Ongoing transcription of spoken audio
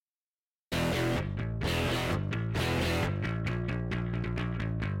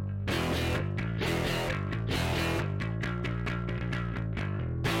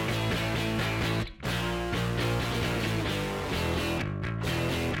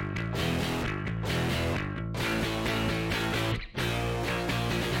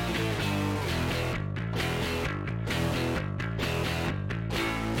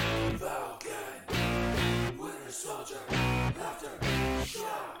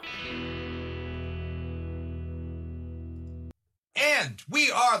And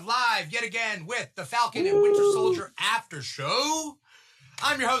we are live yet again with the Falcon and Winter Soldier Aftershow.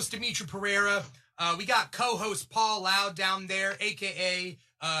 I'm your host, Dimithri Perera. We got co-host Paul Lao down there, a.k.a.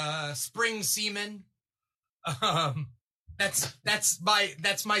 Spring Seaman. That's my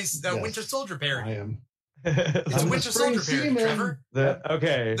yes. Winter Soldier parody. I am. It's a Winter Soldier parody, Trevor.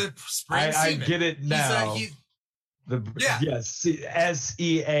 The Spring Seaman. I get it now. Yes,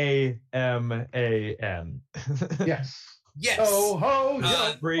 S-E-A-M-A-N. Yes. Yes.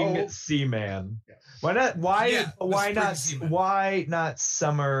 Spring Seaman. Yes. Why not? Seaman. Why not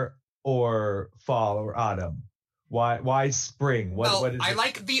summer or fall or autumn? Why spring? What is I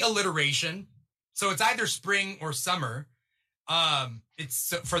like the alliteration. So it's either spring or summer.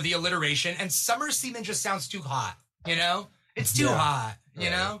 It's for the alliteration, and summer seaman just sounds too hot. You know, it's too hot.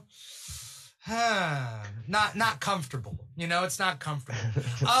 You know, not comfortable. You know, it's not comfortable.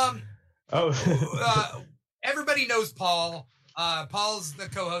 Everybody knows Paul. Paul's the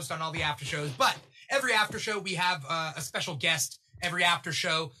co-host on all the after shows, but every after show we have a special guest. Every after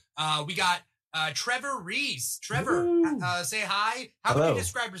show, we got Trevor Reece. Trevor, say hi. How would you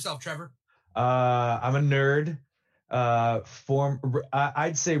describe yourself, Trevor? I'm a nerd.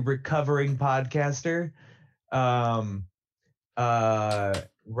 I'd say recovering podcaster,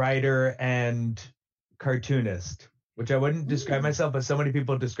 writer and cartoonist, which I wouldn't describe myself, but so many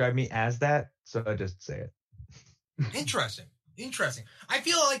people describe me as that, so I just say it. Interesting. I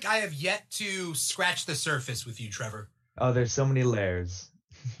feel like I have yet to scratch the surface with you, Trevor. Oh, there's so many layers.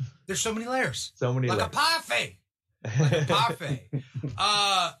 There's so many layers. Like a parfait.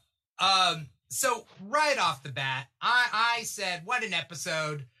 So right off the bat, I said, what an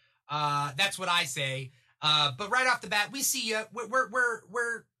episode. That's what I say. But right off the bat, we see you.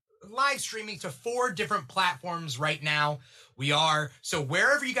 We're live streaming to 4 different platforms right now. We are. So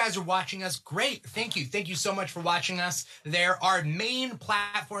wherever you guys are watching us, great. Thank you. Thank you so much for watching us there. Our main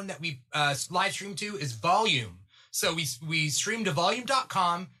platform that we live stream to is Volume. So we stream to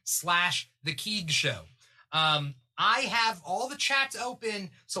volume.com/The Keeg Show. I have all the chats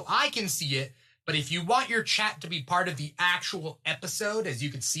open so I can see it. But if you want your chat to be part of the actual episode, as you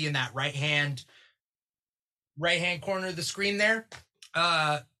can see in that right hand corner of the screen there,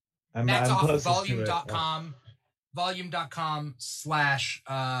 that's off volume.com.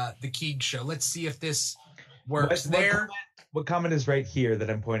 Volume.com/The Keeg Show. Let's see if this works there. What comment is right here that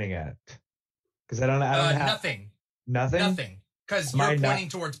I'm pointing at? Because I don't have nothing. Nothing? Because you're pointing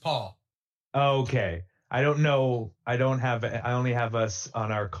towards Paul. Okay. I don't know. I only have us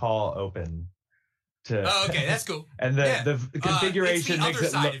on our call open. Okay, that's cool. And the configuration it's the makes other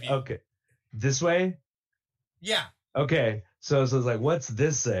it side of you. Okay. This way? Yeah. Okay. So it's like, what's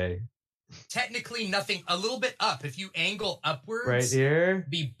this say? Technically nothing. A little bit up. If you angle upwards. Right here?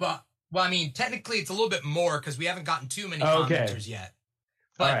 Well, I mean, technically it's a little bit more because we haven't gotten too many commenters yet.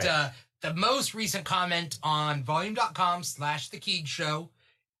 But the most recent comment on volume.com/The Keeg Show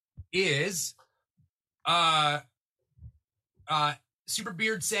is Super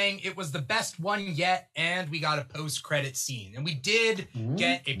Beard saying it was the best one yet, and we got a post-credit scene. And we did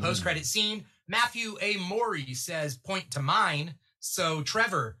get a post-credit scene. Matthew A. Morey says, point to mine. So,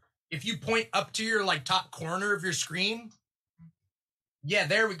 Trevor, if you point up to your, top corner of your screen, yeah,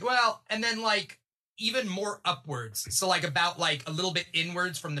 there we go. Well, and then, even more upwards. So, about, a little bit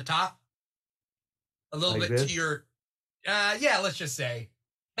inwards from the top. A little bit this? to your, let's just say.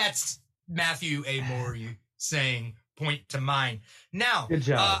 That's Matthew A. Morey saying, point to mine. Now, good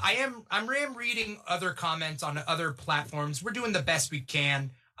job. I'm reading other comments on other platforms. We're doing the best we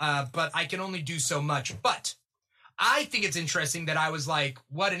can, but I can only do so much. But I think it's interesting that I was like,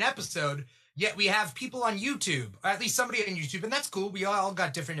 what an episode. Yet we have people on YouTube, or at least somebody on YouTube, and that's cool. We all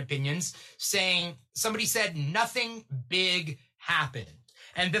got different opinions, saying somebody said nothing big happened.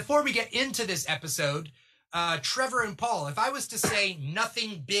 And before we get into this episode, Trevor and Paul, if I was to say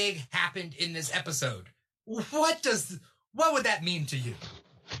nothing big happened in this episode, what would that mean to you?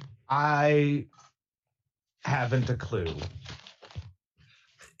 I haven't a clue.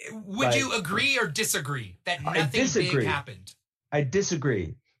 Would you agree or disagree that nothing big happened? I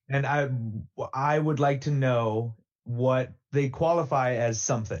disagree. And I would like to know what they qualify as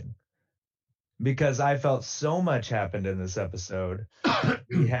something. Because I felt so much happened in this episode.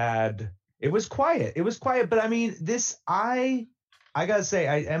 It was quiet. But I mean, I gotta say,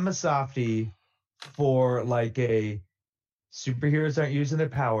 I am a softie for a superheroes aren't using their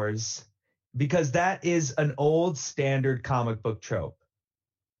powers, because that is an old standard comic book trope.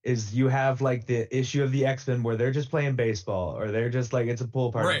 Is you have the issue of the X-Men where they're just playing baseball, or they're just it's a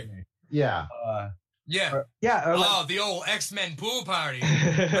pool party. Right. Yeah. The old X-Men pool party.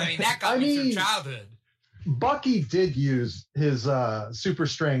 I mean, that got me through childhood. Bucky did use his super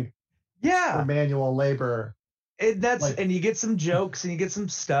strength for manual labor. And you get some jokes and you get some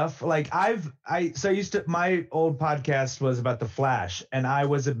stuff. Like my old podcast was about the Flash, and I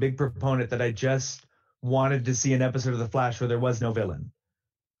was a big proponent that I just wanted to see an episode of the Flash where there was no villain,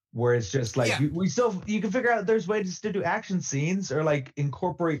 where it's just like you can figure out there's ways to do action scenes or like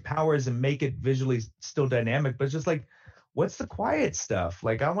incorporate powers and make it visually still dynamic, but it's just like, what's the quiet stuff?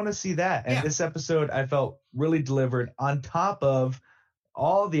 Like, I want to see that. And this episode I felt really delivered on top of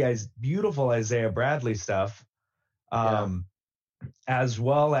all the beautiful Isaiah Bradley stuff. As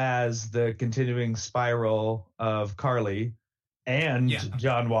well as the continuing spiral of Carly and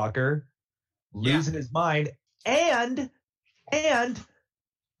John Walker losing his mind, and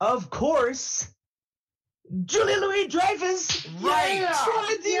of course Julia Louis-Dreyfus. Right.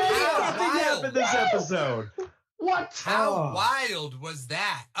 Nothing happened this episode. What? How wild was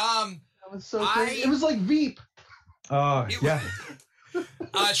that? That was so crazy. It was like Veep.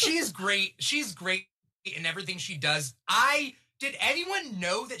 She's great. She's great in everything she does. Did anyone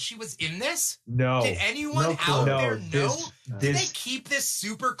know that she was in this? No. Did anyone out there know? Did they this, keep this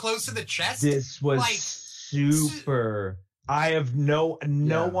super close to the chest? This was like, super. I have no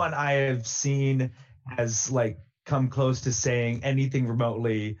one I have seen has like come close to saying anything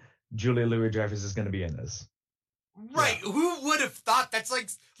remotely Julia Louis-Dreyfus is going to be in this. Right. Yeah. Who would have thought that's like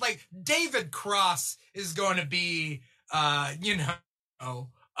David Cross is going to be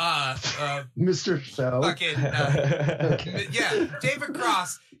Mr. Show. Fucking, David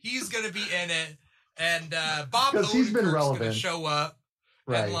Cross, he's going to be in it. And Bob Odenkirk's going to show up.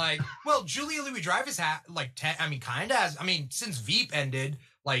 Right. And like, well, Julia Louis-Dreyfus since Veep ended,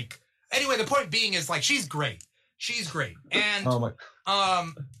 like, anyway, the point being is like, she's great. And,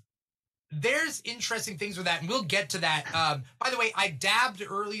 there's interesting things with that, and we'll get to that. By the way, I dabbed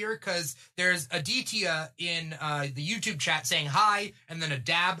earlier because there's Aditya in the YouTube chat saying hi, and then a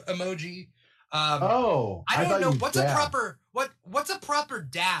dab emoji. I don't know what's a proper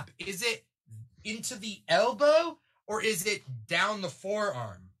dab. Is it into the elbow or is it down the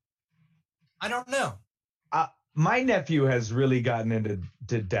forearm? I don't know. My nephew has really gotten into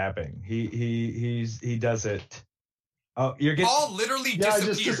dabbing. He does it. Oh, you're getting Paul literally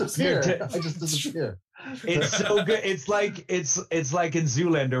disappears. I just disappear. It's so good. It's like in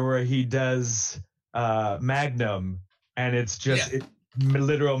Zoolander where he does Magnum, and it's just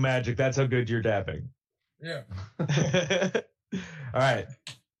literal magic. That's how good you're dabbing. Yeah. All right.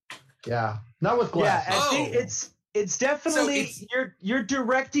 Yeah. Not with glass. Yeah, I think it's definitely you're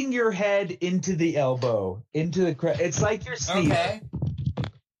directing your head into the elbow, into the it's like you're sneezing. Okay.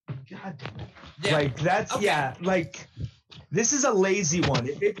 God damn it. Yeah. Like that's like this is a lazy one.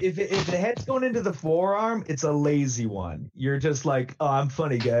 If the head's going into the forearm, it's a lazy one. You're just like, oh, I'm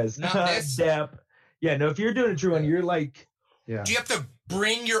funny, guys. Not this. Dap. Yeah, no, if you're doing a true one, you're like, do you have to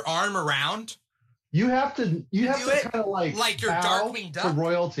bring your arm around? You have to kind of like your Darkwing Duck to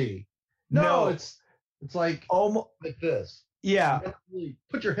royalty. No, it's like almost like this. Yeah. You have to really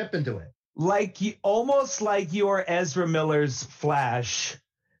put your hip into it. Almost like your Ezra Miller's Flash.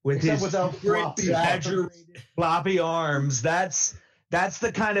 Except without floppy arms. That's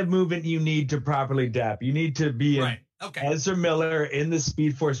the kind of movement you need to properly dap. You need to be Ezra Miller in the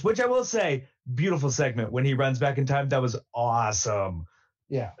Speed Force, which I will say, beautiful segment when he runs back in time. That was awesome.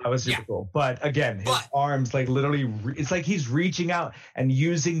 Yeah, that was super cool. But again, his arms like literally, it's like he's reaching out and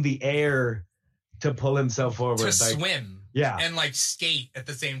using the air to pull himself forward to swim. Yeah, and like skate at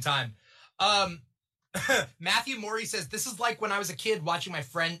the same time. Matthew Morey says, this is like when I was a kid watching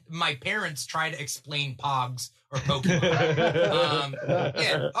my parents try to explain Pogs or Pokemon.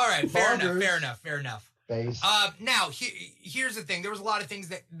 All right, fair enough. Now, here's the thing. There was a lot of things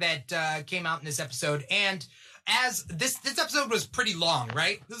that came out in this episode, and as this episode was pretty long,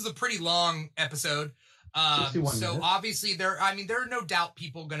 right? This is a pretty long episode. So obviously there are no doubt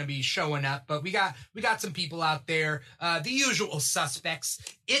people going to be showing up, but we got some people out there. The usual suspects.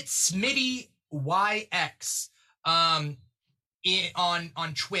 It's Smitty YX on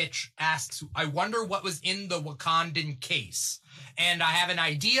Twitch asks, I wonder what was in the Wakandan case. And I have an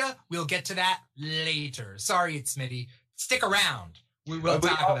idea. We'll get to that later. Sorry, it's Smitty. Stick around. We will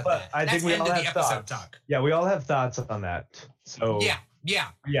talk about that. I think we all have thoughts. Talk. Yeah, we all have thoughts on that. So yeah,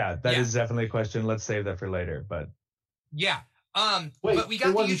 that is definitely a question. Let's save that for later. But but we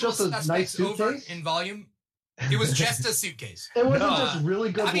got the usual suspects over suitcase? in volume. It was just a suitcase. It wasn't just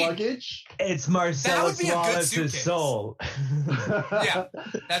really good luggage. It's Marcellus Wallace's soul. Yeah,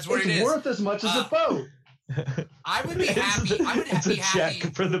 that's what it is. It's worth as much as a boat. I would be happy. It's a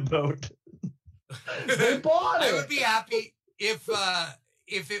check for the boat. They bought it. I would be happy if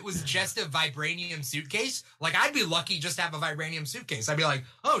if it was just a vibranium suitcase. Like, I'd be lucky just to have a vibranium suitcase. I'd be like,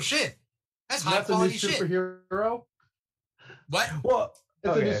 oh shit, that's high quality shit. Superhero? What? Well,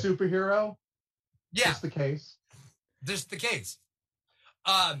 it's a new superhero. Yeah, just the case. Just the case.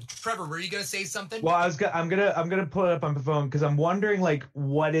 Trevor, were you gonna say something? Well, I'm gonna pull it up on the phone because I'm wondering like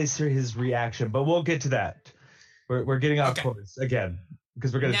what is his reaction, but we'll get to that. We're getting off course again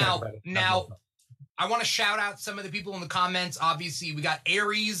because we're gonna talk about it now. I want to shout out some of the people in the comments. Obviously, we got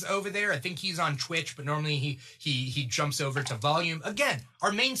Aries over there. I think he's on Twitch, but normally he jumps over to Volume. Again,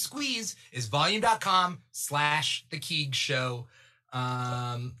 our main squeeze is volume.com/The Keeg Show.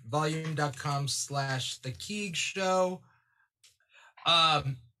 Volume.com/The Keeg Show.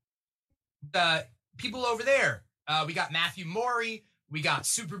 The people over there, we got Matthew Morey, we got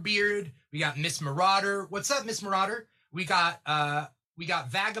Superbeard, we got Miss Marauder. What's up, Miss Marauder? We got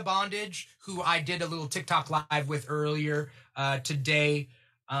Vagabondage, who I did a little TikTok live with earlier today.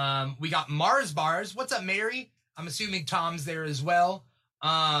 We got Mars Bars. What's up, Mary? I'm assuming Tom's there as well.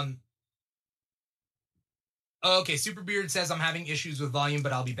 Okay, Superbeard says I'm having issues with volume,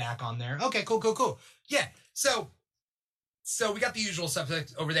 but I'll be back on there. Okay, cool. Yeah, so we got the usual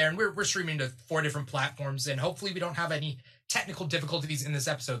suspects over there, and we're streaming to 4 different platforms, and hopefully we don't have any technical difficulties in this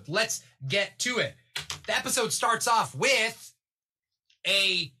episode. Let's get to it. The episode starts off with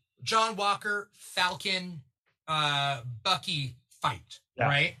a John Walker, Falcon, Bucky fight,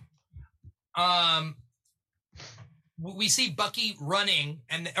 right? We see Bucky running,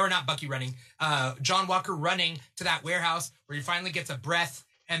 John Walker running to that warehouse where he finally gets a breath,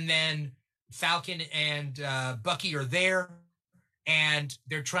 and then Falcon and Bucky are there, and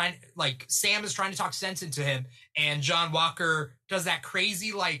they're trying, like, Sam is trying to talk sense into him, and John Walker does that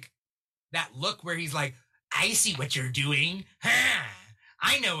crazy, like, that look where he's like, I see what you're doing.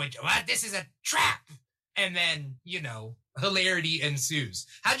 I know what this is a trap. And then, hilarity ensues.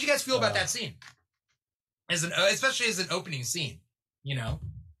 How did you guys feel about that scene? Especially as an opening scene,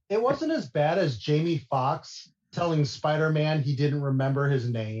 It wasn't as bad as Jamie Foxx telling Spider-Man he didn't remember his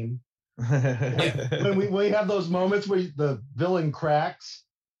name. when we have those moments where the villain cracks.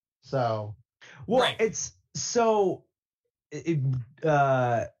 So, well, right. It's so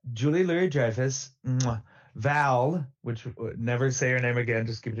Julie Louis-Dreyfus, Val, which never say her name again,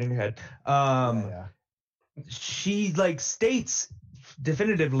 just keep it in your head. She like states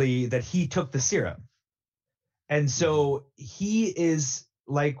definitively that he took the serum, and so he is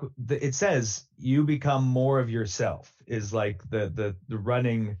like it says, you become more of yourself is like the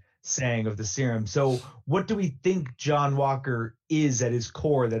running saying of the serum. So what do we think John Walker is at his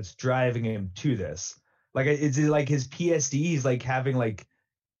core that's driving him to this? Like, is it like his PSD? He's like having like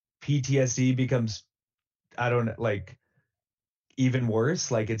PTSD becomes, I don't know, like even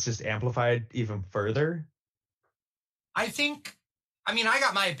worse. Like it's just amplified even further. I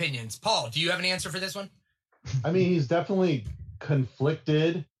got my opinions. Paul, do you have an answer for this one? I mean, he's definitely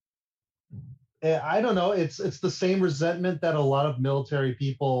conflicted. I don't know. It's the same resentment that a lot of military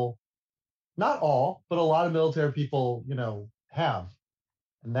people, not all, but a lot of military people, have.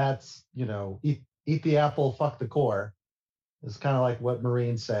 And that's, eat the apple, fuck the core. It's kind of like what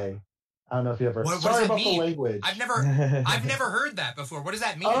Marines say. I don't know if you ever. Sorry about the language. I've never heard that before. What does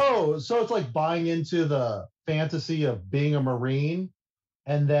that mean? Oh, so it's like buying into the fantasy of being a Marine,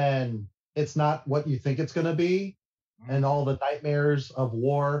 and then it's not what you think it's going to be, and all the nightmares of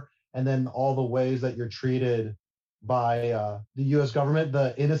war. And then all the ways that you're treated by the U.S. government,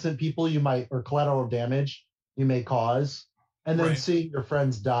 the innocent people you might, or collateral damage you may cause, and then seeing your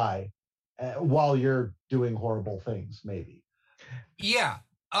friends die while you're doing horrible things, maybe. Yeah.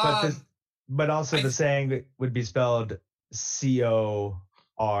 But also the saying that would be spelled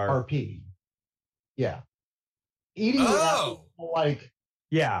CORP. Yeah. Eating the apple, like.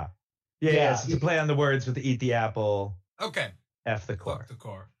 Yeah. It's to play on the words with eat the apple. Okay. F the core. Fuck the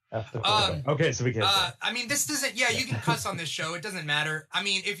core. Okay, so we can. This doesn't. Yeah, you can cuss on this show. It doesn't matter. I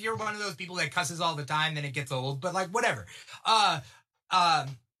mean, if you're one of those people that cusses all the time, then it gets old. But like, whatever. I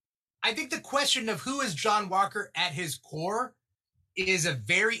think the question of who is John Walker at his core is a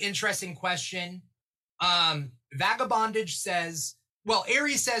very interesting question. Vagabondage says, well,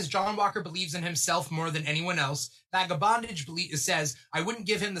 Aries says John Walker believes in himself more than anyone else. Vagabondage says, I wouldn't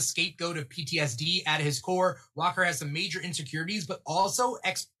give him the scapegoat of PTSD at his core. Walker has some major insecurities, but also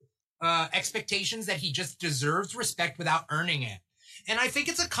expectations that he just deserves respect without earning it. And I think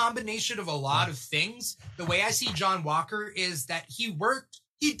it's a combination of a lot of things. The way I see John Walker is that he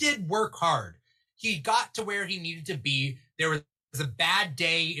did work hard. He got to where he needed to be. There was a bad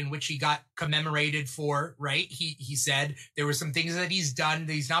day in which he got commemorated for, right? He said there were some things that he's done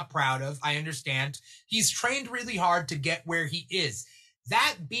that he's not proud of. I understand. He's trained really hard to get where he is.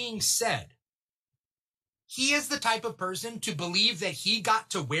 That being said, he is the type of person to believe that he got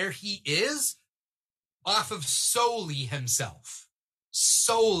to where he is off of solely himself.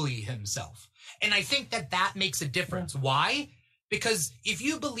 And I think that makes a difference. Why? Because if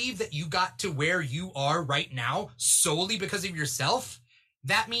you believe that you got to where you are right now solely because of yourself,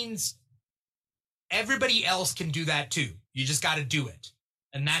 that means everybody else can do that too. You just got to do it.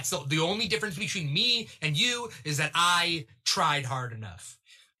 And that's the only difference between me and you is that I tried hard enough.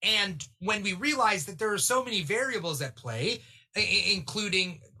 And when we realize that there are so many variables at play,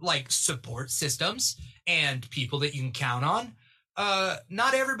 including like support systems and people that you can count on,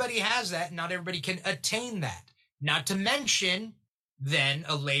 not everybody has that. Not everybody can attain that. Not to mention then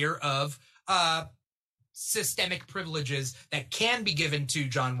a layer of systemic privileges that can be given to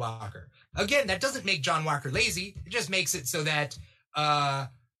John Walker. Again, that doesn't make John Walker lazy. It just makes it so that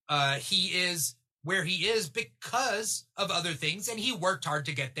he is where he is because of other things, and he worked hard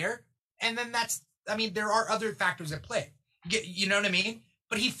to get there. And then there are other factors at play. You know what I mean?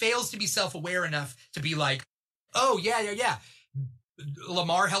 But he fails to be self-aware enough to be like, oh, yeah.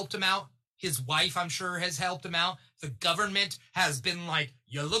 Lamar helped him out. His wife, I'm sure, has helped him out. The government has been like,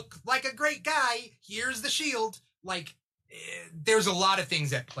 you look like a great guy. Here's the shield. Like, there's a lot of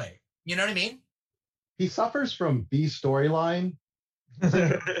things at play. You know what I mean? He suffers from B storyline.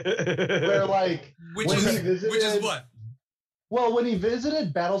 Where like which is what? Well, when he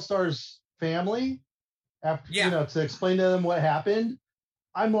visited Battlestar's family after to explain to them what happened,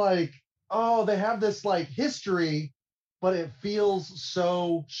 I'm like, oh, they have this like history, but it feels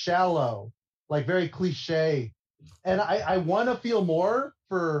so shallow, like very cliche. And I want to feel more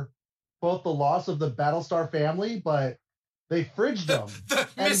for both the loss of the Battlestar family, but they fridged them. The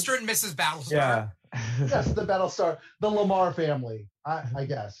Mr. and Mrs. Battlestar. Yeah. Yes, the Battlestar, the Lamar family, I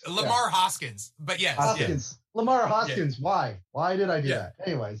guess. Lamar Hoskins, but yes. Hoskins. Yes. Lamar Hoskins, why? Why did I do that?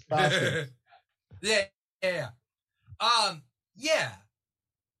 Anyways, Hoskins. Yeah.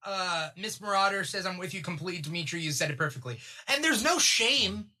 Miss Marauder says, I'm with you completely, Dimitri. You said it perfectly. And there's no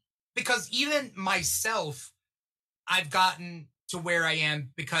shame because even myself, I've gotten to where I am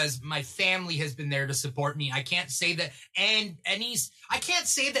because my family has been there to support me. I can't say that any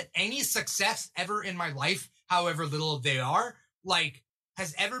success ever in my life, however little they are, like,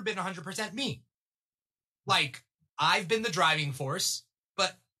 has ever been 100% me. Like, I've been the driving force,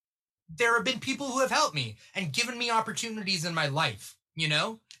 but there have been people who have helped me and given me opportunities in my life,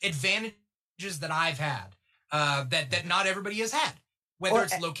 advantages that I've had, that not everybody has had, whether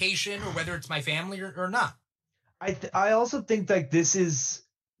it's location or whether it's my family or not. I also think like this is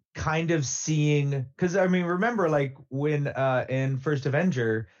kind of seeing, because I mean, remember like when in First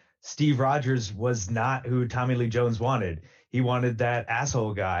Avenger, Steve Rogers was not who Tommy Lee Jones wanted. He wanted that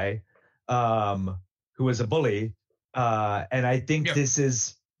asshole guy who was a bully. And I think this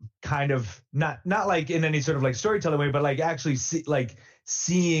is kind of not like in any sort of like storytelling way, but like actually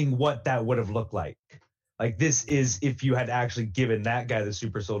seeing what that would have looked like. Like this is if you had actually given that guy the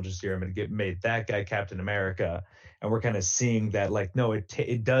super soldier serum and made that guy Captain America, and we're kind of seeing that like no,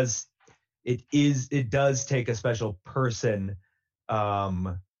 it does take a special person,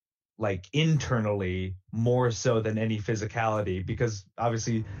 like internally more so than any physicality, because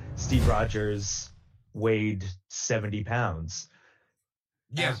obviously Steve Rogers weighed 70 pounds.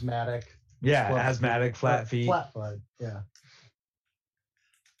 Yeah. Asthmatic. Yeah, asthmatic, flat feet. Flat foot. Yeah.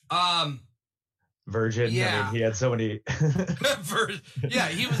 Virgin. Yeah. I mean, he had so many. He was. Yeah.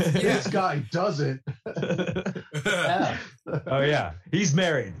 This guy doesn't. Oh yeah, he's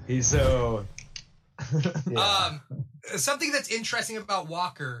married. He's so. Something that's interesting about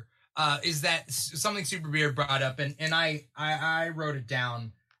Walker is that something Super Beard brought up, and I wrote it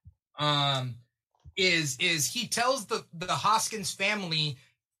down. Is he tells the Hoskins family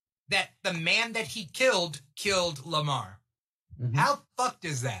that the man that he killed Lamar. Mm-hmm. How fucked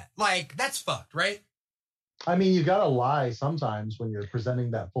is that? Like, that's fucked, right? I mean, you gotta lie sometimes when you're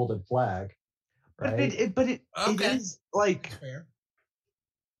presenting that folded flag, right? But it is like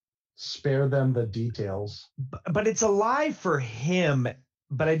spare them the details. But it's a lie for him.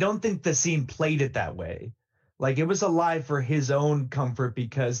 But I don't think the scene played it that way. Like it was a lie for his own comfort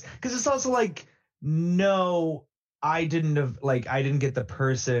because it's also like, no, I didn't get the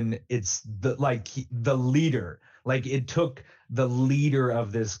person. It's the leader. Like it took the leader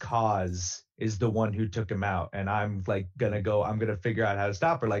of this cause is the one who took him out. And I'm like I'm going to figure out how to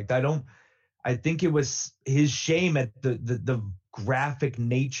stop her. Like I think it was his shame at the graphic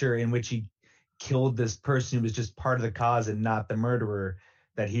nature in which he killed this person who was just part of the cause and not the murderer,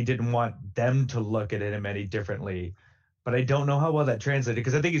 that he didn't want them to look at him any differently. But I don't know how well that translated,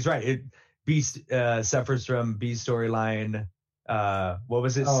 because I think he's right. Beast suffers from B storyline what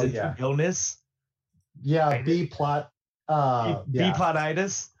was it? Oh, Cystic yeah. illness? Yeah, B plot. Yeah.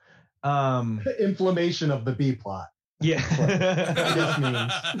 B-plotitis. Inflammation of the B plot. Yeah.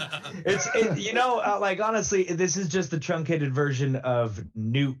 This means. Like, honestly, this is just the truncated version of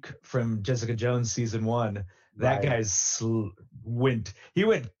Nuke from Jessica Jones season 1. That Right. guy's went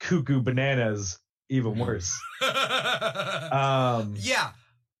cuckoo bananas, even worse. Yeah.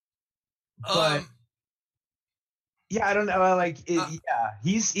 But yeah, I don't know.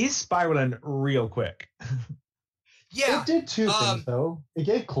 He's spiraling real quick. Yeah. It did two things, though. It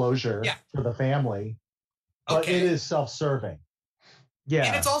gave closure for the family, but it is self-serving. Yeah.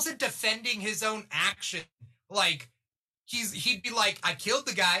 And it's also defending his own action. Like, he'd be like, I killed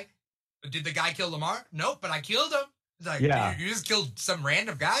the guy. Did the guy kill Lamar? Nope, but I killed him. It's like, you just killed some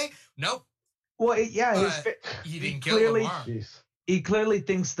random guy? Nope. Well, he didn't kill Lamar. He clearly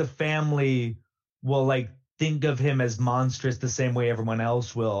thinks the family will, like, think of him as monstrous the same way everyone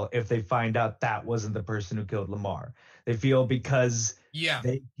else will if they find out that wasn't the person who killed Lamar. They feel because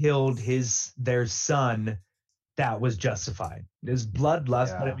they killed their son, that was justified. There's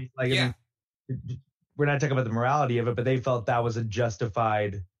bloodlust, but I mean, we're not talking about the morality of it, but they felt that was a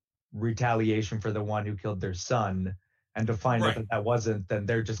justified retaliation for the one who killed their son. And to find out that wasn't, then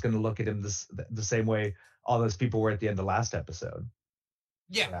they're just going to look at him the same way all those people were at the end of last episode.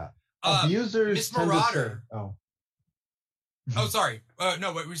 Yeah. Abusers Miss tend Marauder. to say, Oh, sorry.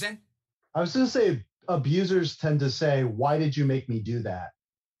 No, what were you saying? I was going to say abusers tend to say, why did you make me do that?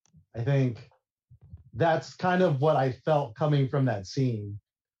 I think that's kind of what I felt coming from that scene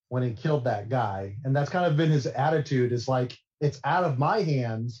when he killed that guy. And that's kind of been his attitude, is like, it's out of my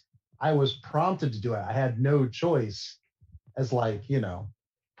hands. I was prompted to do it. I had no choice, as like,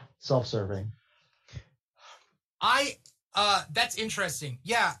 self-serving. That's interesting.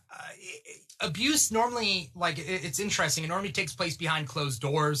 Yeah. Abuse normally, like, it's interesting. It normally takes place behind closed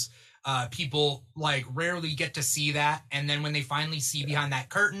doors. People, like, rarely get to see that. And then when they finally see behind that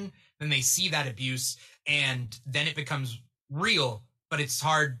curtain, then they see that abuse, and then it becomes real. But it's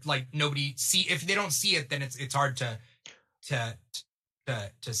hard, like, if they don't see it, then it's hard to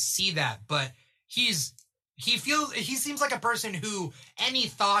see that. But he seems like a person who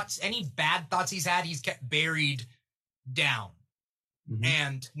any bad thoughts he's had, he's kept buried down. Mm-hmm.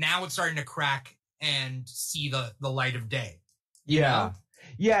 And now it's starting to crack and see the light of day. You know?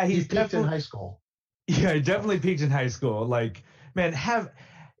 Yeah, he peaked in high school. Yeah, he definitely peaked in high school. Like, man, have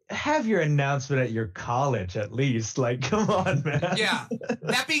your announcement at your college at least. Like, come on, man. Yeah.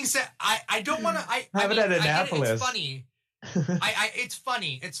 That being said, I don't want to. Have it at Annapolis. It's funny.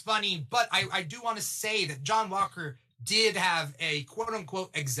 It's funny, but I do want to say that John Walker did have a quote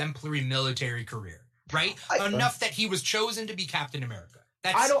unquote exemplary military career, right? Enough that he was chosen to be Captain America.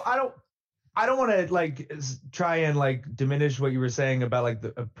 I don't want to, like, try and, like, diminish what you were saying about, like,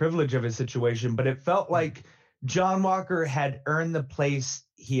 the privilege of his situation, but it felt like John Walker had earned the place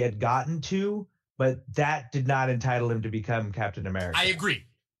he had gotten to, but that did not entitle him to become Captain America. I agree.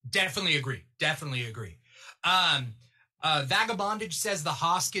 Definitely agree. Vagabondage says the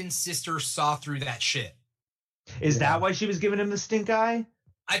Hoskins sister saw through that shit. Is that why she was giving him the stink eye?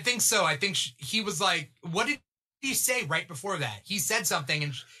 I think so. I think he was like, what did he say right before that? He said something,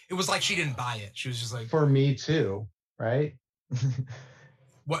 and it was like she didn't buy it. She was just like, for me too, right?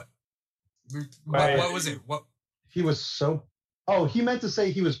 What was it? What? He was so... Oh, he meant to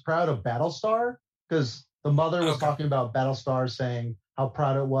say he was proud of Battlestar, because the mother was talking about Battlestar, saying how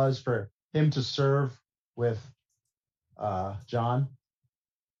proud it was for him to serve with John.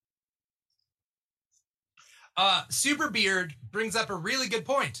 Superbeard brings up a really good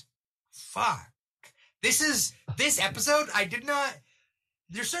point. Fuck. This episode,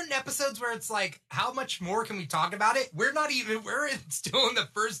 there's certain episodes where it's like, how much more can we talk about it? We're still in the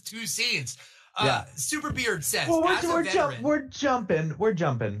first two scenes. Superbeard says, we're jumping.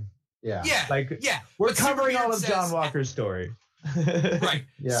 Yeah. We're covering all of John Walker's story. Right.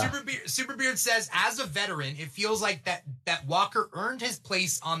 Yeah. Superbeard says, as a veteran, it feels like that Walker earned his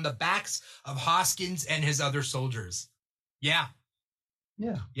place on the backs of Hoskins and his other soldiers. Yeah.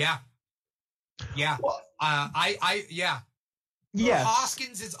 Well, Yes.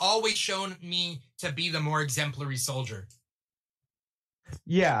 Hoskins has always shown me to be the more exemplary soldier.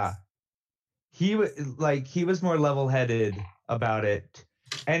 Yeah. He was more level-headed about it.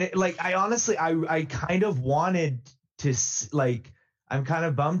 And I honestly kind of wanted to, like, I'm kind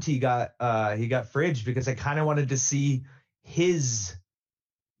of bummed he got fridged, because I kind of wanted to see his,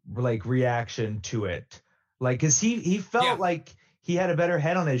 like, reaction to it. Like, cause he felt like he had a better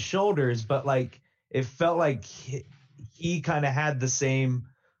head on his shoulders, but, like, it felt like he kind of had the same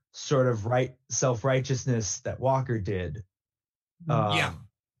sort of self-righteousness that Walker did. Yeah.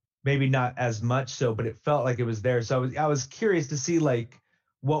 Maybe not as much so, but it felt like it was there. So I was curious to see like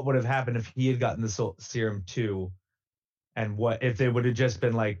what would have happened if he had gotten the serum too, and what if they would have just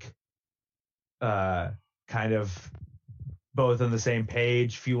been like kind of both on the same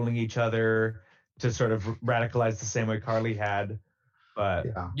page, fueling each other to sort of radicalize the same way Carly had. But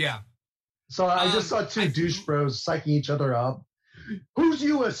yeah. So I just saw two douche bros psyching each other up. Who's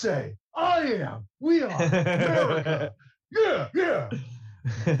USA? I am. We are America. Yeah. Yeah.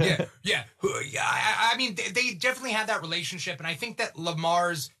 I mean, they definitely had that relationship, and I think that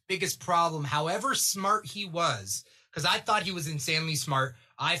Lamar's biggest problem, however smart he was, because I thought he was insanely smart.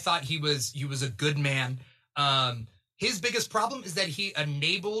 I thought he was a good man. His biggest problem is that he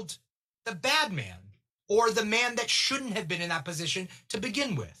enabled the bad man, or the man that shouldn't have been in that position to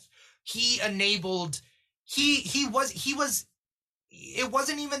begin with. He enabled. He was. It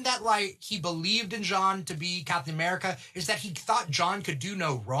wasn't even that like he believed in John to be Captain America. It's that he thought John could do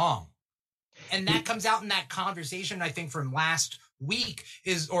no wrong, and that comes out in that conversation I think from last week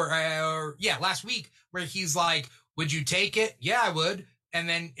last week where he's like, "Would you take it?" "Yeah, I would." And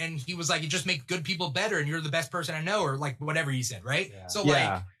he was like, "You just make good people better, and you're the best person I know," or like whatever he said, right? Yeah. So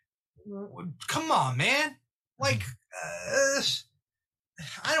like, come on, man. Like,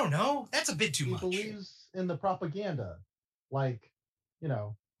 I don't know. That's a bit too much. He believes in the propaganda, like,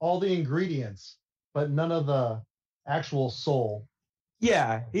 all the ingredients, but none of the actual soul.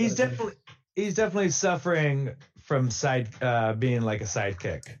 Yeah, he's definitely suffering from being like a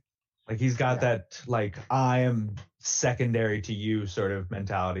sidekick. Like he's got that like I am secondary to you sort of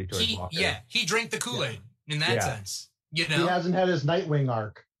mentality towards Walker. Yeah, he drank the Kool-Aid in that sense. He hasn't had his Nightwing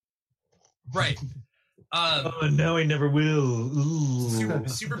arc. Right. No, he never will.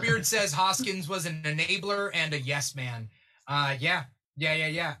 Superbeard says Hoskins was an enabler and a yes man. Yeah.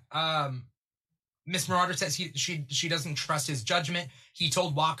 Miss Marauder says she doesn't trust his judgment. He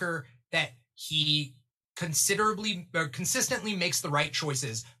told Walker that he consistently makes the right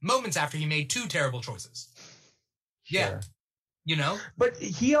choices moments after he made two terrible choices. Sure. Yeah. But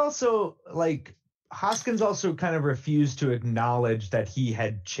he also Hoskins also kind of refused to acknowledge that he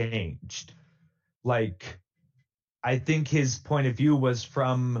had changed. Like, I think his point of view was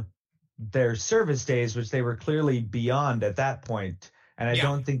from their service days, which they were clearly beyond at that point. And I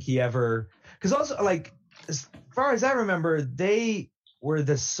don't think he ever, because also like, as far as I remember, they were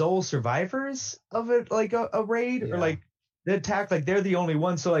the sole survivors of it, like a raid or like the attack. Like they're the only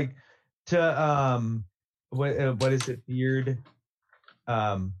ones. So like to what is it, Beard?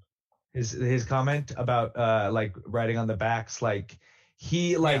 His comment about like writing on the backs, like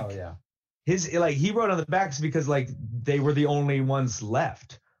he like he wrote on the backs because like they were the only ones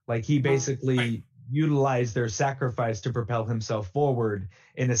left. Like he basically utilized their sacrifice to propel himself forward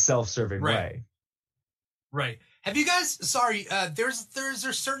in a self-serving way. Right. Have you guys, there's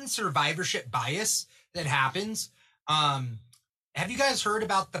a certain survivorship bias that happens. Have you guys heard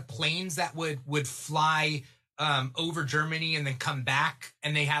about the planes that would fly over Germany and then come back,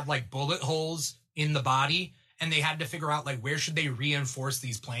 and they had like bullet holes in the body, and they had to figure out like where should they reinforce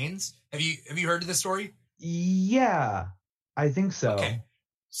these planes? Have you heard of this story? Yeah, I think so. Okay.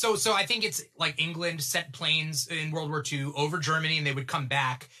 So I think it's like England sent planes in World War II over Germany, and they would come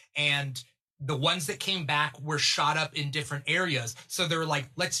back, and the ones that came back were shot up in different areas. So they were like,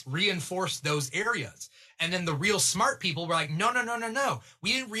 let's reinforce those areas. And then the real smart people were like, no.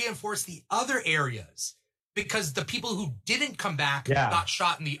 We didn't reinforce the other areas because the people who didn't come back got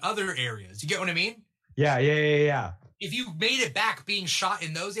shot in the other areas. You get what I mean? Yeah. If you made it back being shot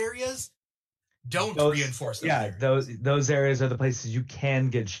in those areys, don't reinforce those areas. Those areas are the places you can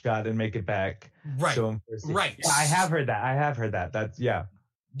get shot and make it back. Right. So right. Yeah, I have heard that. That's Yeah.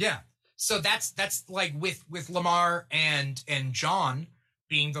 So that's like with Lamar and John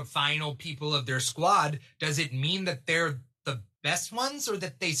being the final people of their squad. Does it mean that they're the best ones, or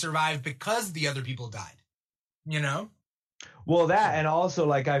that they survived because the other people died? Well, that, and also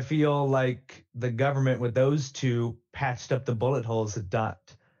like I feel like the government with those two patched up the bullet holes that not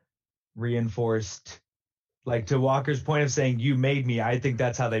reinforced. Like to Walker's point of saying you made me, I think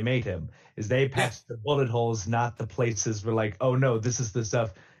that's how they made him. Is they patched the bullet holes, not the places where like, oh no, this is the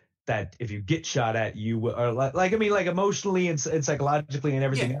stuff that if you get shot at, you are like I mean, like emotionally and psychologically and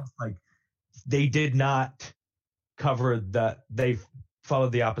everything else. Like they did not cover that. They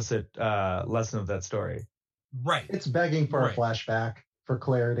followed the opposite lesson of that story. Right. It's begging for a flashback for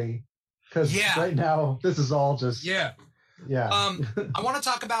clarity, because right now this is all just I want to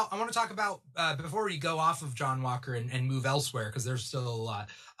talk about before we go off of John Walker and move elsewhere, because there's still a lot.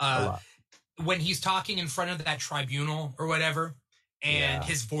 When he's talking in front of that tribunal or whatever, and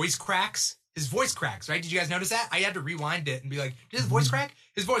his voice cracks, his voice cracks, right? Did you guys notice that? I had to rewind it and be like, did his voice crack?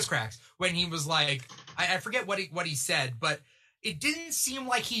 His voice cracks when he was like, I forget what he said, but it didn't seem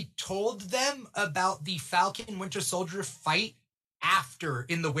like he told them about the Falcon Winter Soldier fight after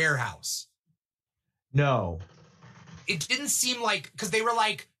in the warehouse. No. It didn't seem like, because they were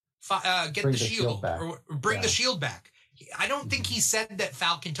like, get the shield back. Or bring the shield back. I don't think he said that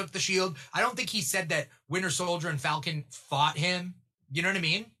Falcon took the shield. I don't think he said that Winter Soldier and Falcon fought him. You know what I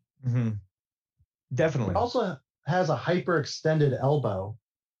mean? Mm-hmm. Definitely. It also has a hyperextended elbow.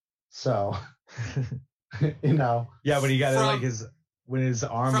 So, you know. Yeah, when he got like his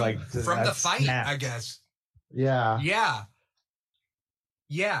arm from the fight, snapped. I guess. Yeah.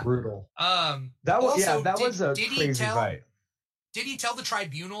 Brutal. That was also, that was a crazy fight. Did he tell the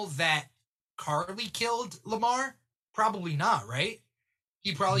tribunal that Carly killed Lamar? Probably not, right?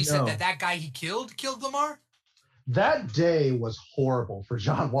 He probably said that guy he killed Lamar. That day was horrible for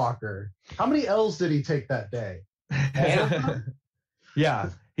John Walker. How many L's did he take that day?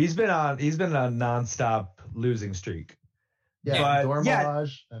 Yeah, he's been on a nonstop losing streak. Yeah, but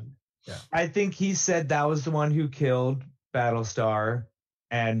I think he said that was the one who killed Battlestar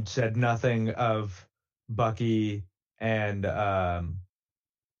and said nothing of Bucky and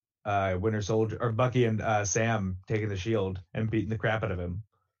Winter Soldier, or Bucky and Sam taking the shield and beating the crap out of him.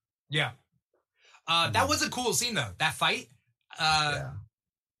 Yeah. That was a cool scene, though. That fight,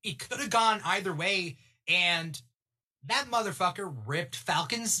 it could have gone either way, and that motherfucker ripped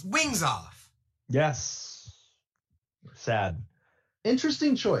Falcon's wings off. Yes. Sad.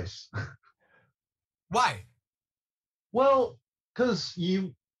 Interesting choice. Why? Well, because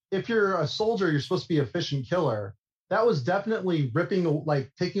if you're a soldier, you're supposed to be an efficient killer. That was definitely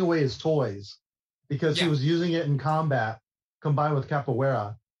taking away his toys, because he was using it in combat combined with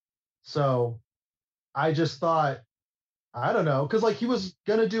capoeira. So I just thought, I don't know, because he was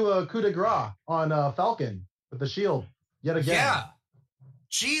gonna do a coup de grace on Falcon with the shield yet again. Yeah.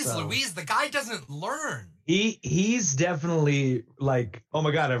 Jeez, Louise, the guy doesn't learn. He's definitely like, oh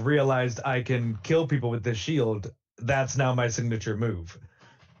my God, I've realized I can kill people with this shield. That's now my signature move.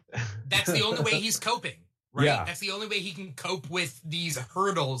 That's the only way he's coping, right? Yeah. That's the only way he can cope with these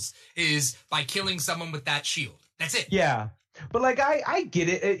hurdles is by killing someone with that shield. That's it. Yeah. But I get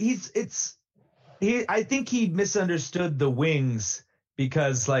it. I think he misunderstood the wings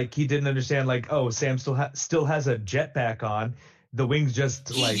because he didn't understand Sam still has a jetpack on. The wings just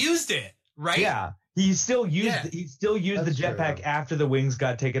he used it, right? Yeah. He still used the jetpack after the wings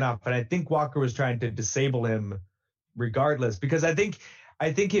got taken off. And I think Walker was trying to disable him regardless, because I think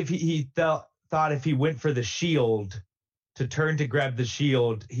if he thought if he went for the shield to turn to grab the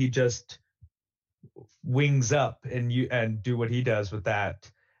shield, he just wings up and do what he does with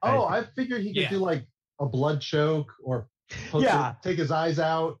that. Oh, I figured he could do a blood choke or take his eyes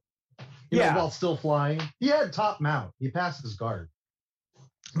out, while still flying. He had top mount. He passed his guard.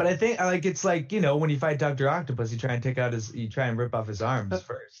 But I think it's when you fight Dr. Octopus, you try and rip off his arms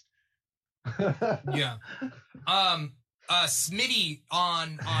first. Yeah. Smitty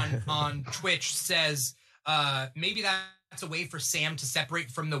on Twitch says maybe that's a way for Sam to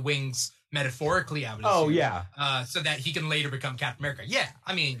separate from the wings metaphorically, I would assume. Oh yeah. So that he can later become Captain America. Yeah,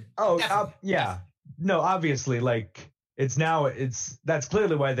 I mean. Yeah. No, obviously, that's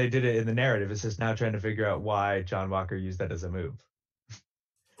clearly why they did it in the narrative. It's just now trying to figure out why John Walker used that as a move.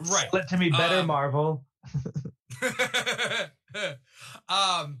 Right. Sell it to me better, Marvel.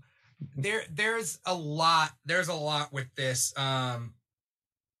 There's a lot with this.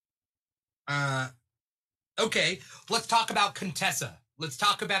 Okay, let's talk about Contessa.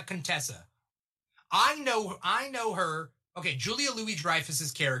 I know her. Okay, Julia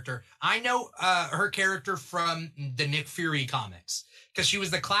Louis-Dreyfus's character. I know her character from the Nick Fury comics, because she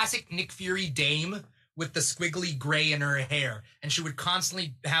was the classic Nick Fury dame with the squiggly gray in her hair, and she would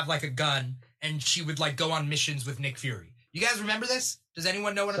constantly have a gun, and she would go on missions with Nick Fury. You guys remember this? Does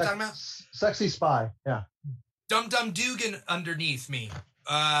anyone know what I'm talking about? Sexy spy, yeah. Dum Dum Dugan underneath me.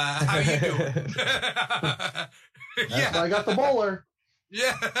 How you doing? That's why I got the bowler.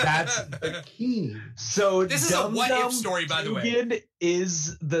 Yeah, that's bikini. So this is a what if story, by the way.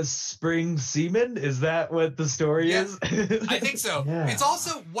 Is the spring semen? Is that what the story is? I think so. Yeah. It's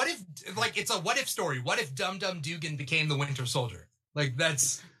also what if, it's a what if story. What if Dum Dum Dugan became the Winter Soldier?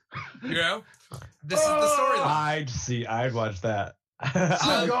 That's, this is the storyline. I'd watch that.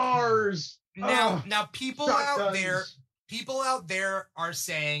 Cigars. Now, people out there are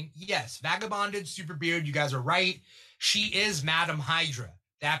saying yes, Vagabonded, Super Beard. You guys are right. She is Madam Hydra.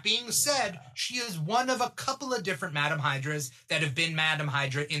 That being said, she is one of a couple of different Madam Hydras that have been Madam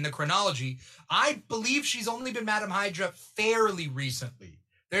Hydra in the chronology. I believe she's only been Madam Hydra fairly recently.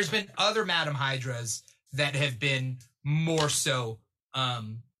 There's been other Madam Hydras that have been more so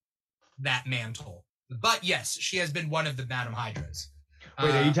that mantle. But yes, she has been one of the Madam Hydras.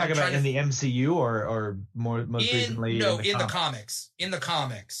 Wait, are you talking about in the MCU or most recently? No, in the comics. In the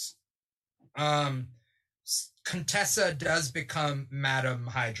comics. Contessa does become Madam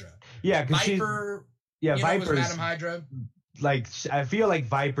Hydra. Yeah, because Viper. Viper's Madam Hydra. Like, I feel like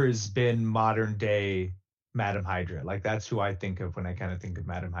Viper's been modern day Madam Hydra. Like, that's who I think of when I kind of think of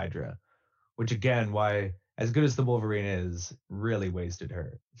Madam Hydra. Which, again, why, as good as the Wolverine is, really wasted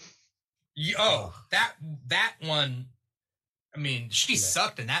her. That one. I mean, she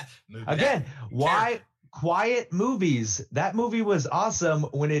sucked in that movie. Again, why quiet movies? That movie was awesome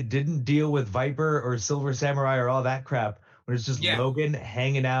when it didn't deal with Viper or Silver Samurai or all that crap. When it's just Logan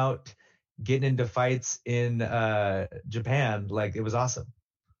hanging out, getting into fights in Japan. Like, it was awesome.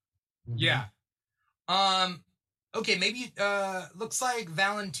 Yeah. Okay, maybe looks like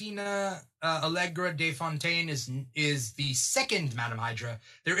Valentina Allegra de Fontaine is the second Madam Hydra.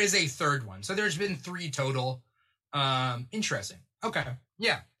 There is a third one. So there's been 3 total. Interesting. Okay.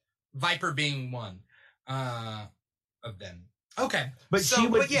 Yeah. Viper being one of them. Okay. But she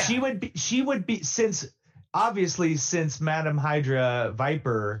would be since Madam Hydra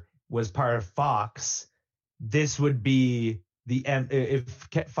Viper was part of Fox, this would be if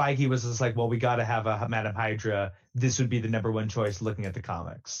Feige was just like, well, we got to have a Madam Hydra, this would be the number one choice looking at the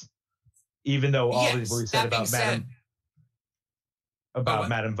comics. Even though all we said about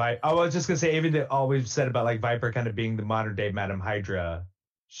Madam Viper. I was just gonna say, even though all we've said about like Viper kind of being the modern day Madam Hydra,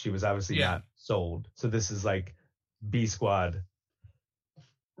 she was obviously not sold. So this is like B Squad.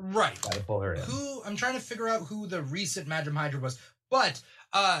 Right. Gotta pull her in. I'm trying to figure out who the recent Madam Hydra was. But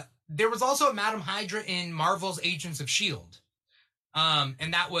there was also a Madam Hydra in Marvel's Agents of S.H.I.E.L.D.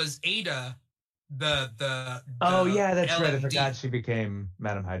 And that was Ada, the oh yeah, that's LMD. right. I forgot she became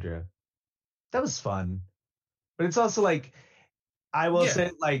Madam Hydra. That was fun. But it's also like, I will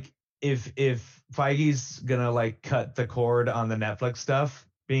say, like, if Feige's gonna like cut the cord on the Netflix stuff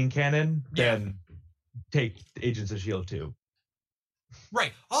being canon, then take Agents of S.H.I.E.L.D. too.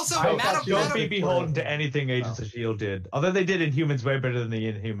 Right. Also, don't be beholden to anything Agents of S.H.I.E.L.D. did. Although they did Inhumans way better than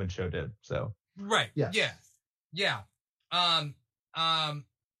the Inhumans show did. So right. Yeah.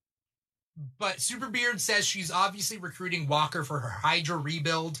 But Superbeard says she's obviously recruiting Walker for her Hydra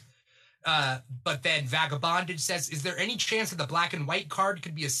rebuild. But then Vagabondage says, is there any chance that the black and white card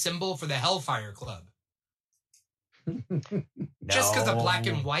could be a symbol for the Hellfire Club? Just because of black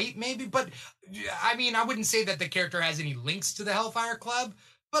and white, maybe? But, I mean, I wouldn't say that the character has any links to the Hellfire Club.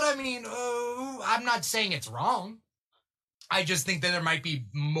 But, I mean, I'm not saying it's wrong. I just think that there might be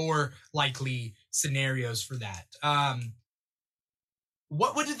more likely scenarios for that.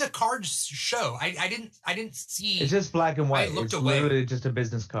 What did the cards show? I didn't see. It's just black and white. I looked it's away. Literally just a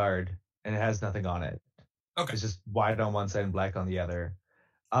business card, and it has nothing on it. Okay. It's just white on one side and black on the other.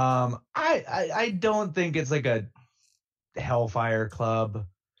 I don't think it's like a Hellfire Club,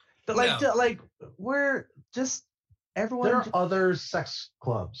 but like we're just everyone. There are other sex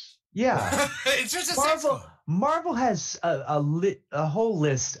clubs. Yeah, it's just a sex club. Marvel has a whole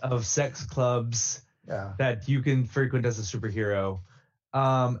list of sex clubs that you can frequent as a superhero.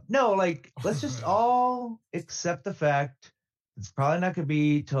 No, like, let's just all accept the fact it's probably not going to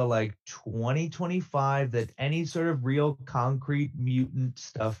be till like 2025 that any sort of real concrete mutant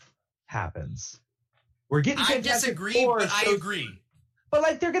stuff happens. We're getting. I disagree, but I agree. But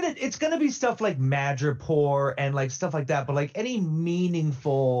like, it's gonna be stuff like Madripoor and like stuff like that. But like any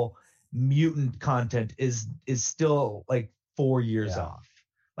meaningful mutant content is still like 4 years off.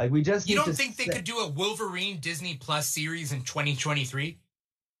 Like, we just. You don't think they could do a Wolverine Disney Plus series in 2023?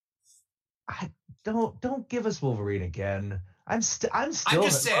 Don't give us Wolverine again. I'm still. I'm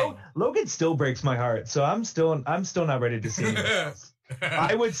just saying. Logan still breaks my heart, so I'm still not ready to see him else.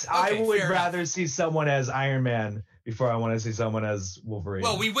 I would rather see someone as Iron Man before I want to see someone as Wolverine.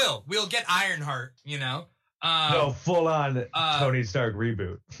 Well, we'll get Ironheart, you know. No, full on Tony Stark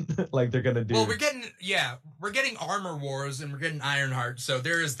reboot, like they're gonna do. Well, we're getting Armor Wars and we're getting Ironheart, so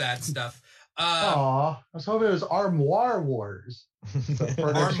there is that stuff. I was hoping it was Armoire Wars. This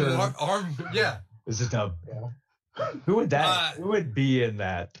is dumb. Yeah. Who would be in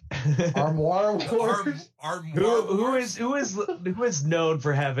that? Armoire Wars. Who is known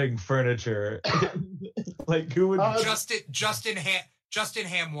for having furniture? Like, who would Justin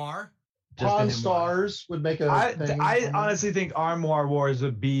Hamoir. Pawn Stars would make a thing. I honestly think Armoire Wars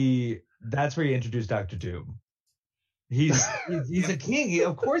would be. That's where you introduce Dr. Doom. He's a king.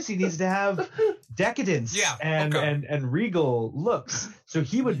 Of course, he needs to have decadence and regal looks. So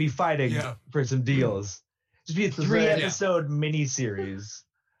he would be fighting for some deals. Just be a 3-episode miniseries.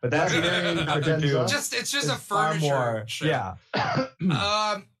 But that's Legendary nothing to do. credenza. It's just a far furniture more. show. Yeah.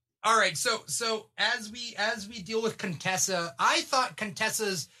 All right. So as we deal with Contessa, I thought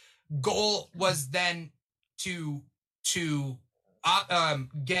Contessa's goal was then to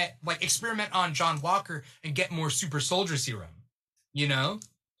get like experiment on John Walker and get more super soldier serum. You know,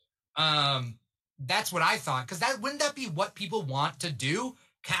 that's what I thought, because wouldn't that be what people want to do?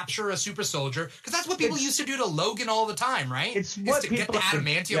 Capture a super soldier, because that's what people used to do to Logan all the time, right? It's what to get the people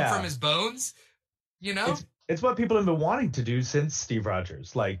adamantium from his bones. You know, it's what people have been wanting to do since Steve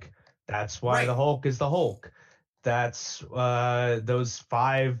Rogers. Like, that's why Right. the Hulk is the Hulk. That's those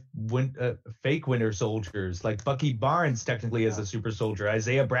 5 fake Winter Soldiers. Like Bucky Barnes technically is a super soldier.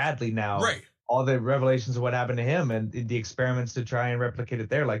 Isaiah Bradley now. Right. All the revelations of what happened to him and the experiments to try and replicate it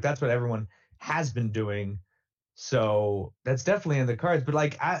there. Like, that's what everyone has been doing. So that's definitely in the cards. But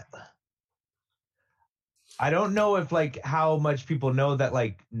like, I don't know if like how much people know that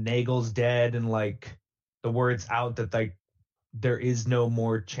like Nagel's dead and like the word's out that like there is no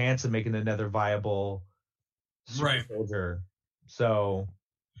more chance of making another viable super soldier. So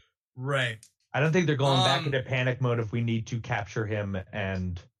right. I don't think they're going back into panic mode if we need to capture him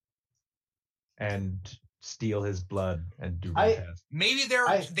and steal his blood and do tests. Maybe they're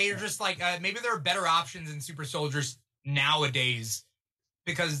just like maybe there are better options in super soldiers nowadays,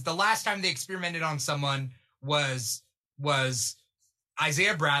 because the last time they experimented on someone was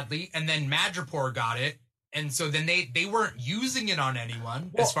Isaiah Bradley, and then Madripoor got it, and so then they weren't using it on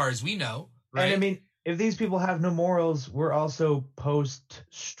anyone as far as we know. Right? And I mean, if these people have no morals, we're also post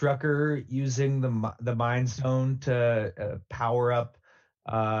Strucker using the Mind Stone to power up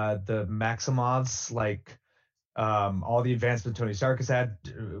the Maximoffs, like all the advancement Tony Stark has had,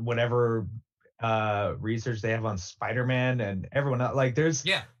 whatever research they have on Spider-Man and everyone else. Like, there's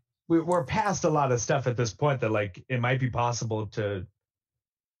we're past a lot of stuff at this point that like it might be possible to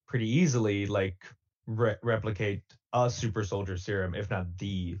pretty easily like replicate a super soldier serum, if not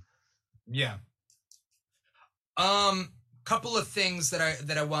the. Yeah. Couple of things that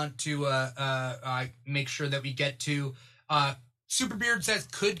I want to make sure that we get to. Superbeard says,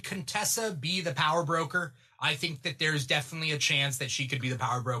 could Contessa be the power broker? I think that there's definitely a chance that she could be the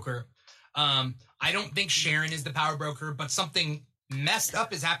power broker. I don't think Sharon is the power broker, but something messed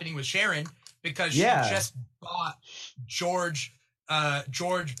up is happening with Sharon, because she just bought George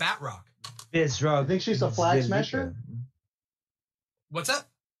Batroc. I think she's a flag smasher. What's up?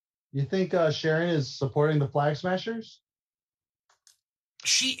 You think Sharon is supporting the Flag Smashers?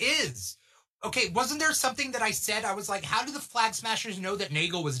 She is. Okay, wasn't there something that I said? I was like, how do the Flag Smashers know that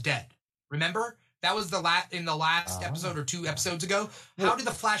Nagel was dead? Remember? That was in the last episode or 2 episodes ago. How did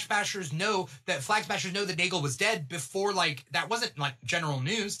the Flag Smashers know that Nagel was dead before, like, that wasn't, like, general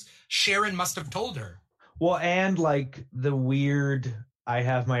news? Sharon must have told her. Well, and, like, the weird, I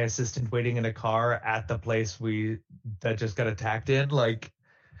have my assistant waiting in a car at the place that just got attacked in, like...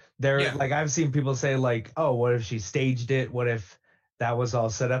 Like, I've seen people say, like, oh, what if she staged it? What if that was all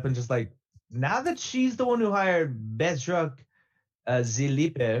set up? And just like, now that she's the one who hired Batroc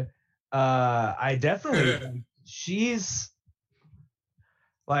Zilipe, I definitely, she's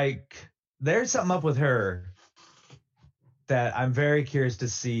like, there's something up with her that I'm very curious to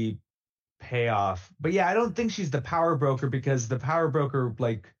see pay off. But yeah, I don't think she's the power broker, because the power broker,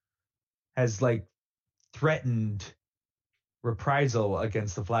 like, has, like, threatened reprisal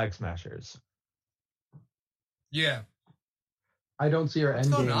against the Flag Smashers. Yeah. I don't see her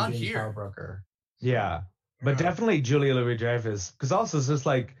endgame being here? power broker. Yeah. But definitely Julia Louis-Dreyfus. Because also it's just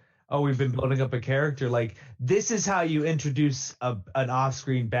like, oh, we've been building up a character. Like, this is how you introduce an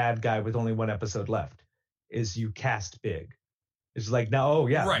off-screen bad guy with only 1 episode left, is you cast big. It's like, no,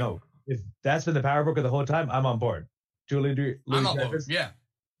 no. If that's been the power broker the whole time, I'm on board. Julia Louis-Dreyfus. Yeah.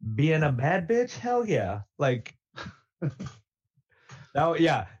 Being a bad bitch? Hell yeah. Like... that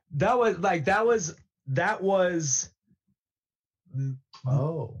was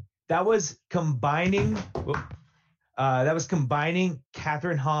combining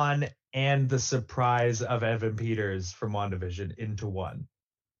Catherine Hahn and the surprise of Evan Peters from WandaVision into one,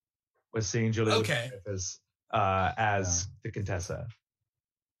 was seeing Julia Louis-Dreyfus as the Contessa.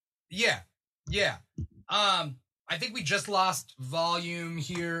 Yeah. I think we just lost volume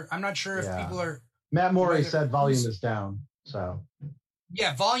here. I'm not sure if people are... Matt Morey said volume is down, so...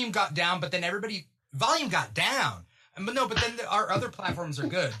 Yeah, volume got down, but then volume got down. But then our other platforms are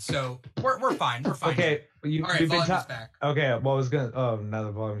good, so we're fine. We're fine. Okay, all right, volume's back. Okay, well, I was gonna. Oh, now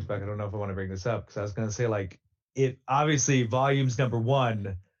the volume's back. I don't know if I want to bring this up, because I was gonna say, like, it obviously volume's number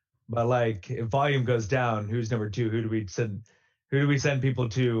 1, but like, if volume goes down, who's number 2? Who do we send people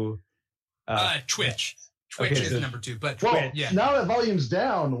to? Twitch. Twitch is number 2, but well, yeah. Now that volume's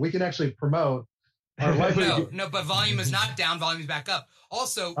down, we can actually promote our live. No, but volume is not down. Volume's back up.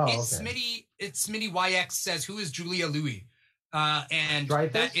 Also, Smitty YX says, "Who is Julia Louis?" And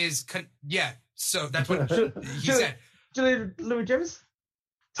Dreyfus? that is So that's what he said. Julia Louis Dreyfus.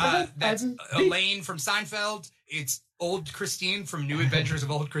 That's Elaine from Seinfeld. It's Old Christine from New Adventures of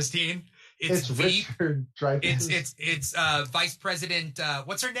Old Christine. It's Richard Dreyfus. It's Vice President.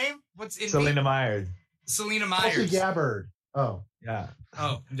 What's her name? Selena Myers. Selena Myers. Tulsi Gabbard. Oh yeah.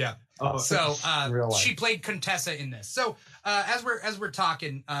 Oh yeah. Oh, so she played Contessa in this. So as we're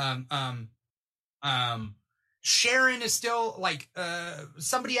talking, Sharon is still like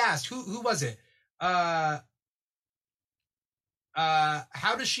somebody asked who was it? How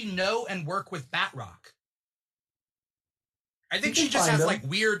does she know and work with Batroc? I think she just has like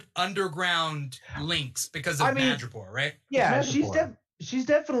weird underground links because of Madripoor, right? Yeah, she's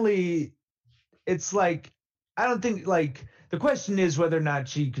definitely. It's like I don't think like the question is whether or not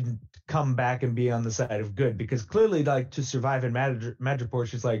she can come back and be on the side of good, because clearly like to survive in Madripoor,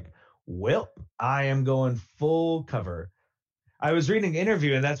 she's like, well, I am going full cover. I was reading an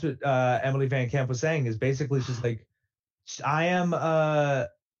interview, and that's what Emily Van Camp was saying, is basically she's like, I am a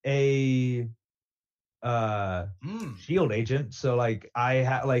shield agent, so like I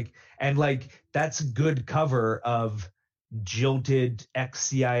have like, and like that's good cover of jilted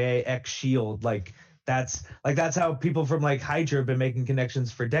ex-CIA, ex-shield, like that's how people from like Hydra have been making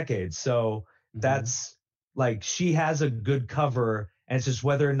connections for decades. So that's like she has a good cover, and it's just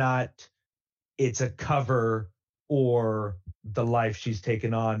whether or not it's a cover or the life she's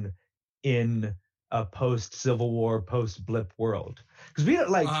taken on in a post-Civil War, post-blip world. Because we don't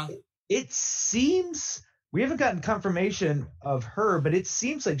like it seems we haven't gotten confirmation of her, but it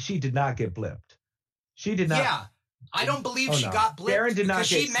seems like she did not get blipped. She did not. Yeah. I don't believe she got blipped. Sharon did not because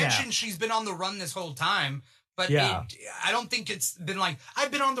get she mentioned she's been on the run this whole time, but yeah. I don't think it's been like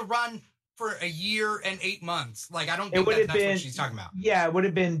I've been on the run for a year and 8 months. Like I don't think that's what she's talking about. Yeah, it would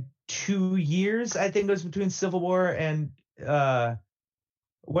have been 2 years. I think it was between Civil War and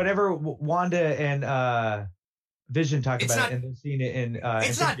whatever Wanda and Vision talk about it, and they've seen it in.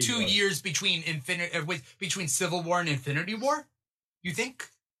 It's not 2 years between between Civil War and Infinity War. You think?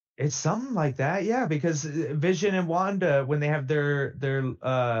 It's something like that, yeah. Because Vision and Wanda, when they have their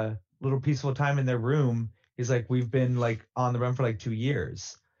little peaceful time in their room, he's like, we've been like on the run for like 2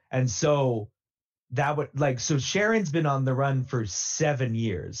 years, and so that would like so Sharon's been on the run for 7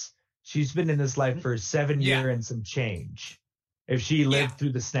 years. She's been in this life for 7 years and some change. If she lived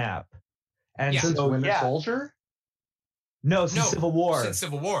through the snap, and since so Winter Soldier. No, since Civil War. Since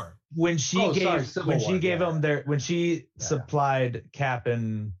Civil War. When she supplied Cap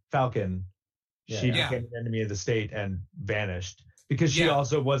and Falcon, she became an enemy of the state and vanished because she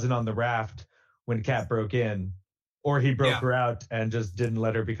also wasn't on the raft when Cap broke in, or he broke her out and just didn't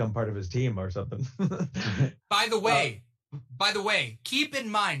let her become part of his team or something. By the way, keep in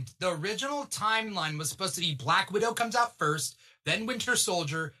mind the original timeline was supposed to be Black Widow comes out first, then Winter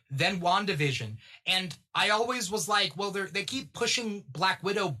Soldier, then WandaVision. And I always was like, well, they keep pushing Black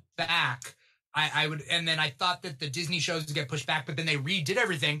Widow back. And then I thought that the Disney shows would get pushed back, but then they redid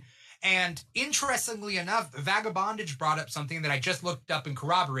everything. And interestingly enough, Vagabondage brought up something that I just looked up and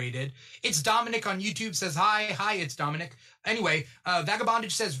corroborated. It's Dominic on YouTube says, hi, it's Dominic. Anyway,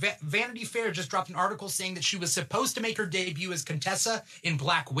 Vagabondage says Vanity Fair just dropped an article saying that she was supposed to make her debut as Contessa in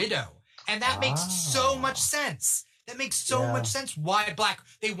Black Widow. And that makes so much sense. That makes so much sense why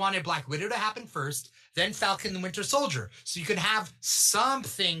they wanted Black Widow to happen first, then Falcon and Winter Soldier. So you could have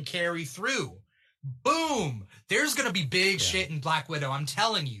something carry through. Boom. There's going to be big shit in Black Widow. I'm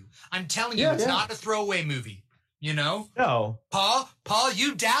telling you, it's not a throwaway movie. You know? No. Paul,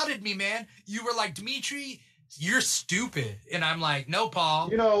 you doubted me, man. You were like, Dimithri, you're stupid. And I'm like, no, Paul.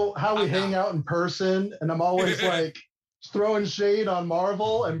 You know how we hang out in person, and I'm always like throwing shade on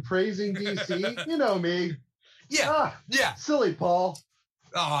Marvel and praising DC. You know me. Yeah. Silly Paul.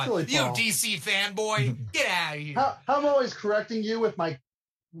 Oh, Silly you Paul. DC fanboy. Get out of here. I'm always correcting you with my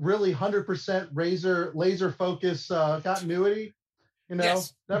really 100% laser focus continuity. You know,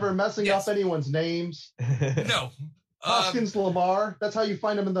 never messing up anyone's names. No. Hoskins Lamar. That's how you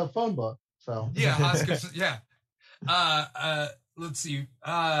find him in the phone book. So yeah, Hoskins. Yeah. Let's see.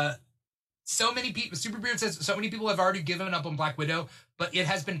 So many people. Super Beard says so many people have already given up on Black Widow, but it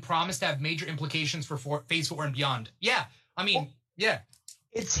has been promised to have major implications for Phase 4 and beyond. Yeah, I mean,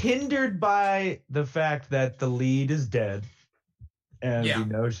 it's hindered by the fact that the lead is dead, and we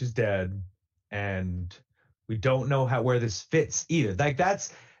know she's dead, and we don't know where this fits either. Like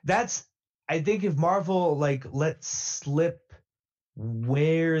that's. I think if Marvel let slip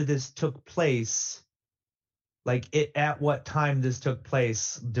where this took place, like it at what time this took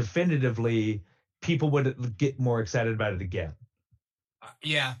place definitively, people would get more excited about it again.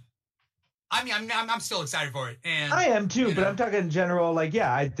 Yeah. I mean, I'm still excited for it, and I am too, but I'm talking in general. Like,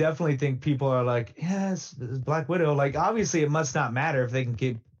 yeah, I definitely think people are like, yes, Black Widow. Like, obviously, it must not matter if they can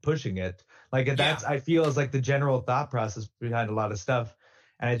keep pushing it. Like, that's I feel is like the general thought process behind a lot of stuff,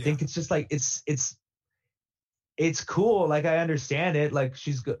 and I think it's just like it's cool. Like, I understand it. Like,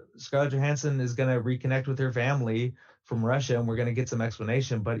 Scarlett Johansson is gonna reconnect with her family from Russia, and we're gonna get some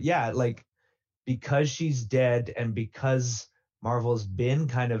explanation. But yeah, like because she's dead and because Marvel's been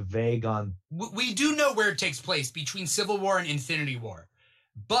kind of vague on. We do know where it takes place between Civil War and Infinity War,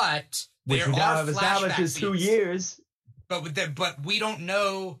 but which we now have established is 2 years. But we don't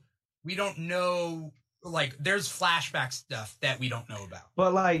know. We don't know. Like, there's flashback stuff that we don't know about.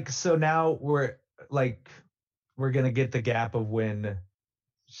 But like, so now we're gonna get the gap of when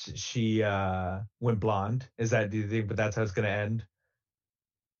she went blonde. Is that, do you think? But that's how it's gonna end.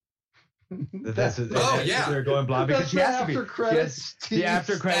 They're going blonde because she has to be. The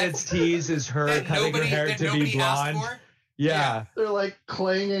after credits tease is her cutting her hair to be blonde. Yeah, they're like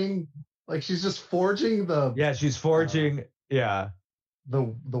clanging, like she's just forging the. Yeah, she's forging. The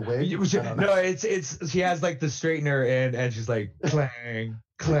wig. No, it's she has like the straightener and she's like clang,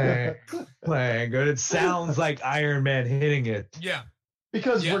 clang, clang, and it sounds like Iron Man hitting it. Yeah,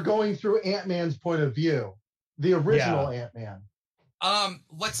 because we're going through Ant-Man's point of view, the original Ant-Man.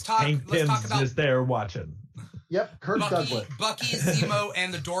 Let's talk. Hank let's talk Pym's about just there watching. Yep, Kirk Douglas, Bucky, Zemo,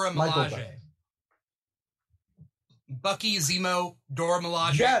 and the Dora Milaje. Bucky, Zemo, Dora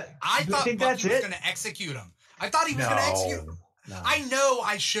Milaje. Yeah, I thought Bucky was going to execute him. I thought he was going to execute him. No. I know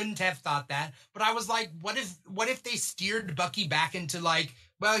I shouldn't have thought that, but I was like, what if they steered Bucky back into like,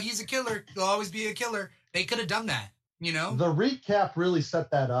 well, he's a killer. He'll always be a killer. They could have done that, you know? The recap really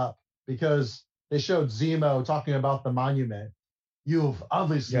set that up because they showed Zemo talking about the monument. You've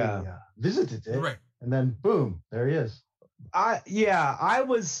obviously visited it. Right. And then boom, there he is. I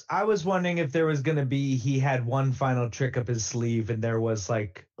was wondering if there was gonna be, he had one final trick up his sleeve and there was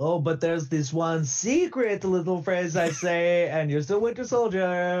like, oh, but there's this one secret little phrase I say, and you're still Winter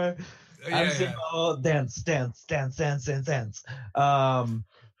Soldier. I'm saying, oh, dance. But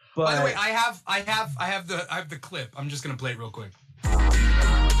by the way, I have the clip. I'm just gonna play it real quick.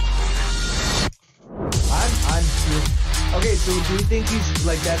 Okay, so do you think he's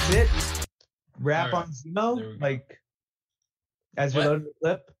like, that's it? Wrap on Zemo? Like, as you load the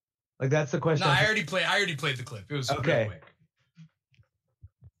clip? Like, that's the question. No, I already played the clip. It was okay. Quick.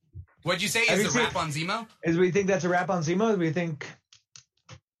 What'd you say? Is the wrap on Zemo? Is we think that's a wrap on Zemo? We think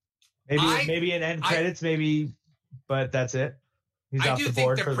maybe an end credits, maybe, but that's it. He's off the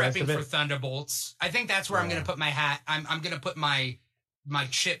board for the rest of it. I do think they're prepping for Thunderbolts. I think that's where I'm going to put my hat. I'm going to put my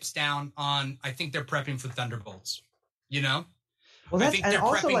chips down on. I think they're prepping for Thunderbolts. You know? Well, I think they're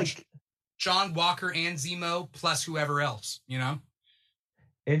also prepping like John Walker and Zemo plus whoever else, you know?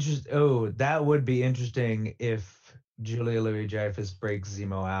 That would be interesting if Julia Louis-Dreyfus breaks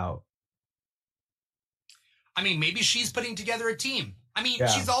Zemo out. I mean, maybe she's putting together a team. I mean,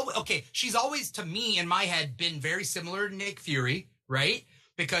 she's always, to me, in my head, been very similar to Nick Fury, right?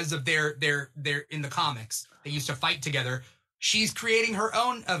 Because of their in the comics, they used to fight together. She's creating her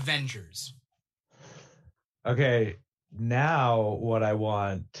own Avengers. Okay. Now what I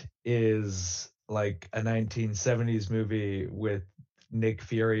want is like a 1970s movie with Nick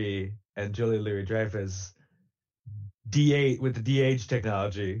Fury and Julia Louis-Dreyfus with the DH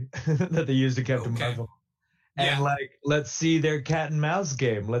technology that they used to Captain Marvel. And like, let's see their cat and mouse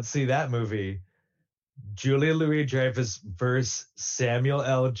game. Let's see that movie. Julia Louis-Dreyfus versus Samuel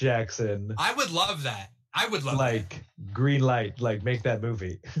L. Jackson. I would love that. Like, green light, like make that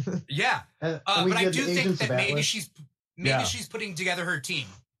movie. Yeah. But I do think that maybe she's putting together her team,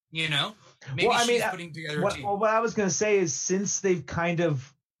 you know? Maybe she's putting together her team. Well, what I was going to say is, since they've kind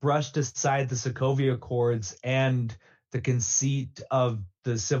of brushed aside the Sokovia Accords and the conceit of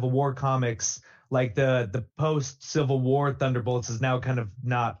the Civil War comics, like the post-Civil War Thunderbolts is now kind of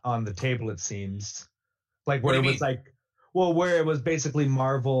not on the table, it seems. Like, where it was like, where it was basically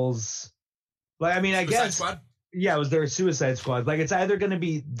Marvel's, like, I mean, I guess. Squad? Yeah, it was their Suicide Squad. Like, it's either going to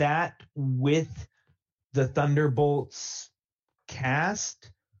be that with the Thunderbolts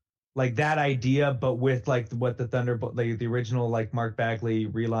cast, like that idea, but with like what the Thunderbolt, like the original, like Mark Bagley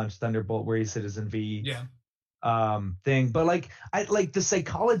relaunched Thunderbolt, where he's Citizen V, thing. But like, I like the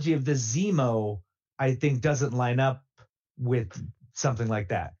psychology of the Zemo, I think doesn't line up with something like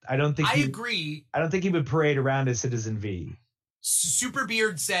that. I don't think. I agree. I don't think he would parade around as Citizen V.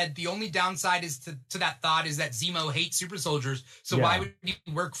 Superbeard said the only downside is to that thought is that Zemo hates super soldiers. So why would he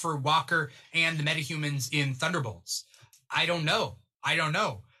work for Walker and the metahumans in Thunderbolts? I don't know.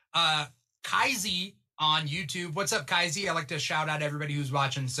 Kaizi on YouTube. What's up, Kaizi? I like to shout out everybody who's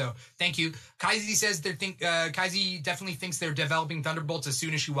watching. So thank you. Kaizi says Kaizi definitely thinks they're developing Thunderbolts as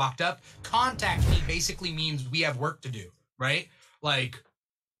soon as she walked up. Contact me basically means we have work to do, right? Like,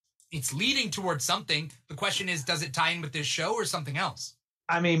 it's leading towards something. The question is, does it tie in with this show or something else?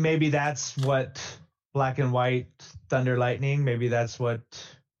 I mean, maybe that's what Black and White Thunder Lightning. Maybe that's what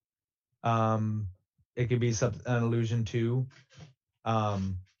it could be an allusion to.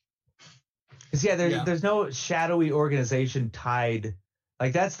 Because there's no shadowy organization tied.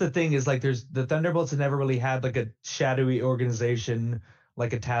 Like, that's the thing, is like there's the Thunderbolts have never really had like a shadowy organization,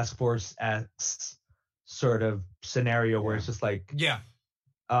 like a Task Force X sort of scenario where it's just like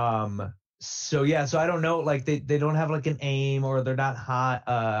so I don't know, like they don't have like an aim, or they're not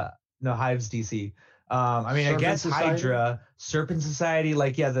Hive's DC. I mean, Serpent I guess Society? Hydra, Serpent Society,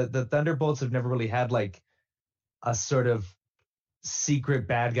 like the Thunderbolts have never really had like a sort of secret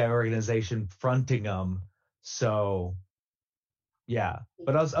bad guy organization fronting them. So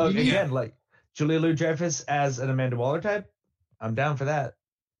but also again, like Julia Louis-Dreyfus as an Amanda Waller type, I'm down for that.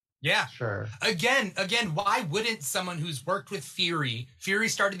 Yeah, sure. Again, why wouldn't someone who's worked with Fury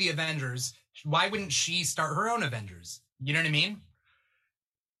started the Avengers, why wouldn't she start her own Avengers? You know what I mean?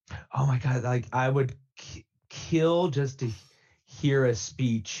 Oh my God, like I would kill just to hear a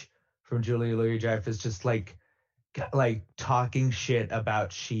speech from Julia Louis-Dreyfus, just like talking shit about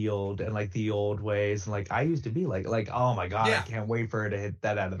S.H.I.E.L.D. and like the old ways, and like I used to be like oh my God, I can't wait for her to hit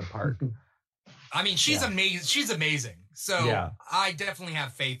that out of the park. I mean, she's amazing. She's amazing. So I definitely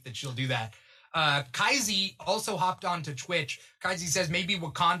have faith that she'll do that. Kaizi also hopped onto Twitch. Kaizi says maybe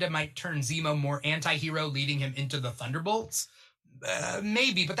Wakanda might turn Zemo more anti-hero, leading him into the Thunderbolts.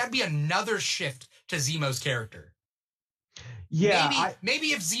 Maybe, but that'd be another shift to Zemo's character. Yeah. Maybe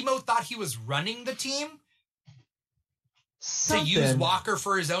if Zemo thought he was running the team to use Walker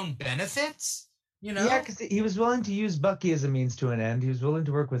for his own benefits, you know? Yeah, because he was willing to use Bucky as a means to an end. He was willing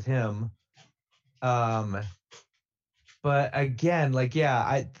to work with him. But again, like, he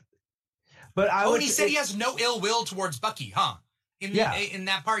said he has no ill will towards Bucky, huh? In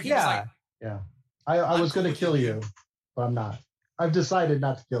that part, he was like, I was going to kill you, but I'm not. I've decided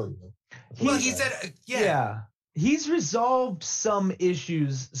not to kill you. He said, he's resolved some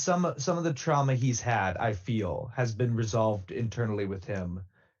issues. Some of the trauma he's had, I feel, has been resolved internally with him.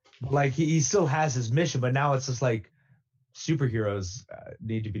 Like, he still has his mission, but now it's just like superheroes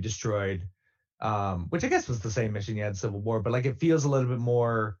need to be destroyed. Which I guess was the same mission he had in Civil War, but like it feels a little bit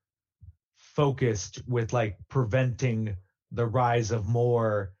more focused with like preventing the rise of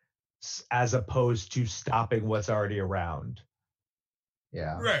more as opposed to stopping what's already around.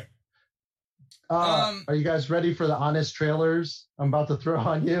 Yeah. Right. Are you guys ready for the honest trailers I'm about to throw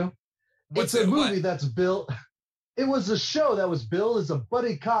on you? It's a movie that's built. It was a show that was billed as a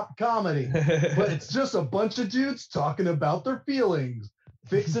buddy cop comedy, but it's just a bunch of dudes talking about their feelings,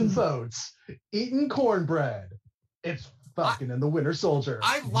 fixing boats, eating cornbread. It's Falcon and the Winter Soldier.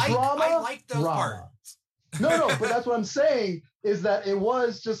 I like those parts. No, but that's what I'm saying is that it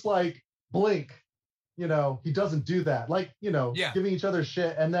was just like Blink. You know, he doesn't do that. Like, you know, giving each other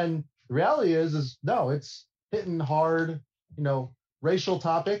shit. And then the reality is no, it's hitting hard, you know, racial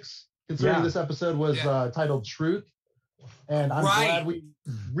topics. Considering this episode was titled Truth. And I'm glad we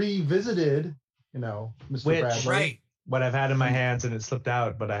revisited, you know, Mr. Bradley. Right. What I've had in my hands, and it slipped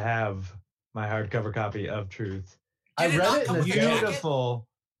out, but I have my hardcover copy of Truth. I read it in a beautiful.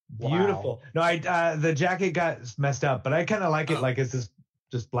 Wow. No, the jacket got messed up, but I kind of like it like it's this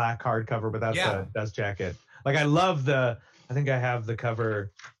just black hardcover, but that's jacket. Like I love I think I have the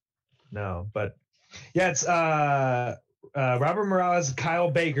cover. No, but it's Robert Morales, Kyle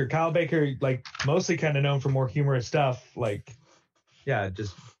Baker. Kyle Baker, like mostly kind of known for more humorous stuff. Like,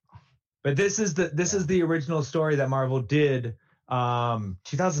 but this is the original story that Marvel did,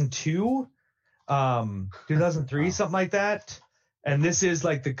 2002, 2003, something like that. And this is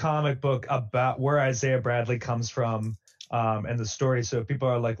like the comic book about where Isaiah Bradley comes from, and the story. So if people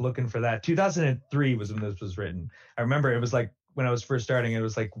are like looking for that, 2003 was when this was written. I remember it was like when I was first starting, it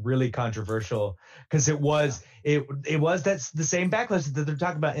was like really controversial because it was that's the same backlash that they're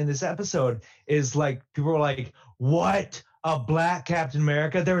talking about in this episode is like people were like, what? A black Captain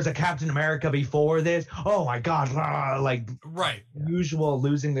America? There was a Captain America before this? Oh my God. Like usual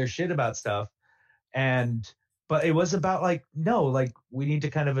losing their shit about stuff. But it was about like, no, like we need to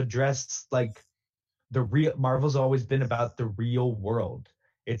kind of address like the real Marvel's always been about the real world.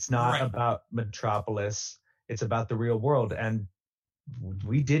 It's not about Metropolis. It's about the real world. And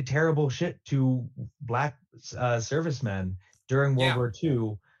we did terrible shit to black servicemen during World War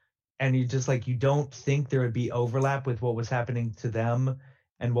II. And you just like, you don't think there would be overlap with what was happening to them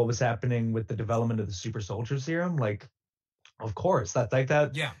and what was happening with the development of the super soldier serum. Like, of course, that like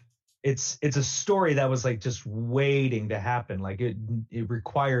that. Yeah. It's a story that was like just waiting to happen. Like it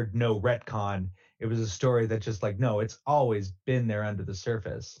required no retcon. It was a story that just like, no, it's always been there under the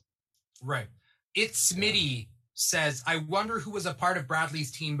surface. Right. It's Smitty says, I wonder who was a part of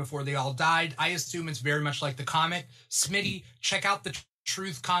Bradley's team before they all died. I assume it's very much like the comic. Smitty, check out the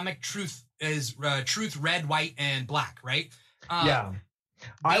Truth comic. Truth is Truth, red, white, and black, right? Yeah.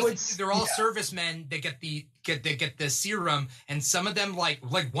 I would. They're all servicemen that get the serum, and some of them like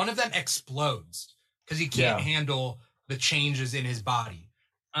one of them explodes because he can't handle the changes in his body.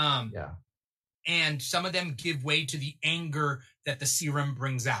 And some of them give way to the anger that the serum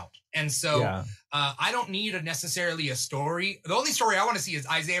brings out. And so I don't need necessarily a story. The only story I want to see is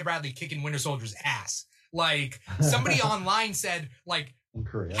Isaiah Bradley kicking Winter Soldier's ass. Like somebody online said, like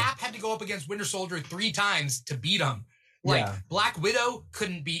Cap had to go up against Winter Soldier 3 times to beat him. Like Black Widow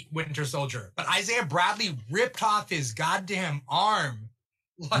couldn't beat Winter Soldier, but Isaiah Bradley ripped off his goddamn arm.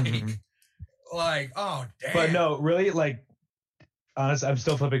 Like, oh damn. But no, really, like, honestly, I'm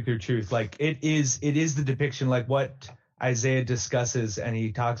still flipping through Truth. Like, it is the depiction, like what Isaiah discusses, and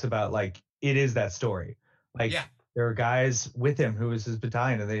he talks about, like, it is that story. Like, there are guys with him who was his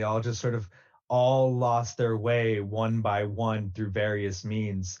battalion, and they all just sort of all lost their way one by one through various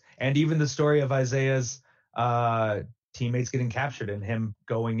means. And even the story of Isaiah's teammates getting captured and him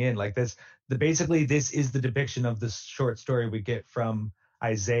going in, like this, basically this is the depiction of this short story we get from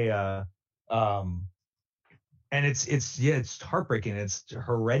Isaiah. And it's heartbreaking. It's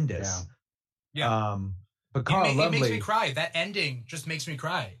horrendous. But Carl, it makes me cry. That ending just makes me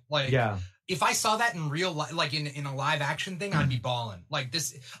cry. Like, if I saw that in real life, like in a live action thing, I'd be bawling. Like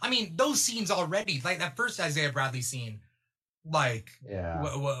this, I mean, those scenes already, like that first Isaiah Bradley scene, like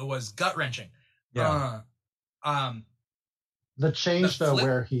was gut wrenching. The change though,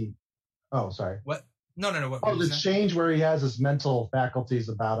 where he, sorry. What? No. What the change where he has his mental faculties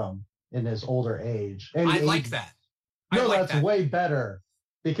about him in his older age. And I like that. No, that's way better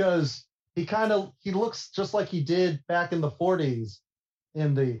because he looks just like he did back in the 40s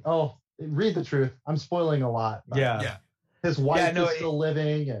in the, read the Truth. I'm spoiling a lot. His wife is still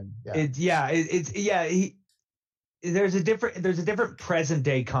living and there's a different present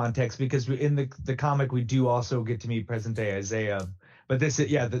day context because in the comic we do also get to meet present day Isaiah, but this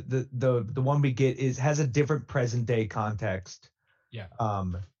the one we get has a different present day context.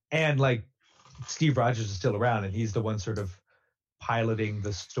 And like Steve Rogers is still around and he's the one sort of piloting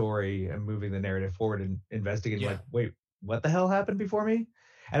the story and moving the narrative forward and investigating like, wait, what the hell happened before me?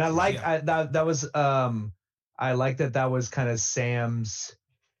 And I like that was I like that was kind of Sam's,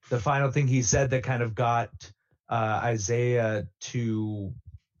 the final thing he said that kind of got Isaiah to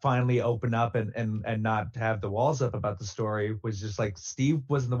finally open up and not have the walls up about the story was just like, Steve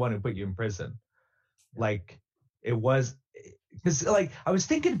wasn't the one who put you in prison. Like it was, because like I was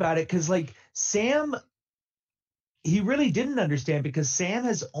thinking about it because like Sam, he really didn't understand because Sam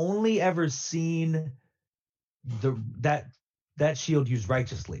has only ever seen that shield used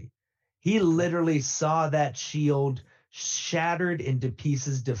righteously. He literally saw that shield shattered into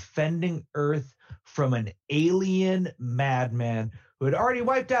pieces defending Earth from an alien madman who had already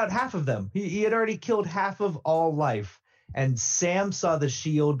wiped out half of them. He had already killed half of all life. And Sam saw the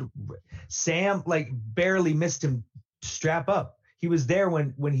shield. Sam like barely missed him strap up. He was there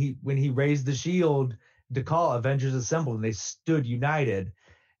when he raised the shield to call Avengers Assemble and they stood united.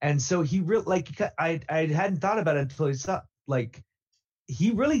 And so he really like I hadn't thought about it until he saw like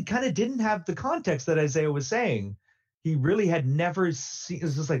he really kind of didn't have the context that Isaiah was saying. He really had never seen. It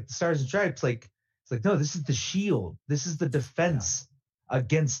was just like the Stars and Stripes. Like it's like, no, this is the shield. This is the defense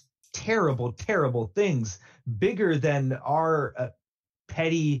against terrible, terrible things, bigger than our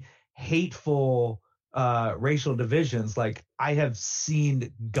petty, hateful racial divisions. Like I have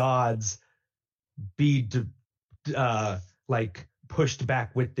seen gods be like pushed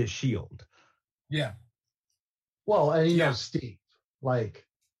back with this shield. Yeah. Well, and he knows Steve, like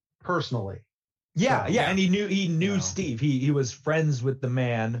personally. And he knew Steve. He was friends with the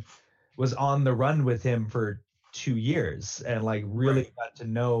man, was on the run with him for 2 years, and like really got to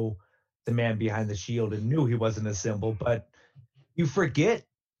know the man behind the shield and knew he wasn't a symbol. But you forget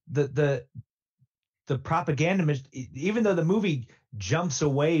the propaganda, even though the movie jumps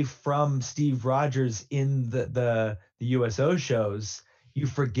away from Steve Rogers in the USO shows, you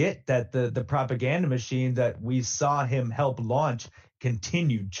forget that the propaganda machine that we saw him help launch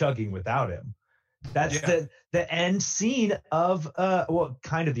continued chugging without him. That's the end scene of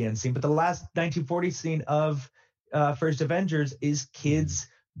kind of the end scene, but the last 1940 scene of First Avengers is kids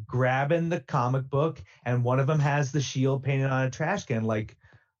grabbing the comic book, and one of them has the shield painted on a trash can. Like,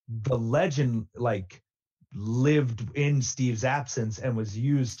 the legend lived in Steve's absence and was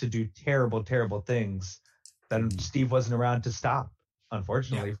used to do terrible, terrible things that Steve wasn't around to stop,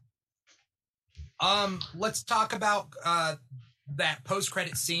 unfortunately. Let's talk about that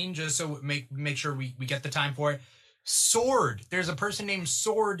post-credit scene, just so make sure we get the time for it. Sword. There's a person named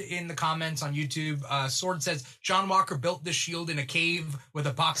Sword in the comments on YouTube. Sword says John Walker built this shield in a cave with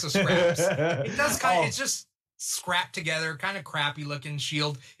a box of scraps. It does it's just scrapped together, kind of crappy looking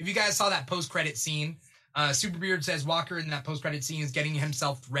shield. If you guys saw that post-credit scene, Superbeard says Walker in that post-credit scene is getting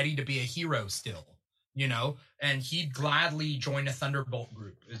himself ready to be a hero still, and he'd gladly join a Thunderbolt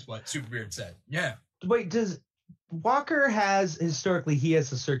group, is what Superbeard said. Yeah. Wait, does Walker historically he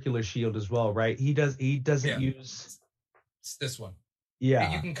has a circular shield as well, right? He doesn't use it's this one.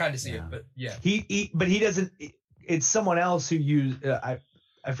 Yeah. You can kind of see it, but yeah. But he doesn't. It's someone else who used. I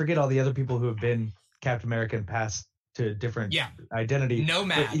forget all the other people who have been Captain America and passed to different identity.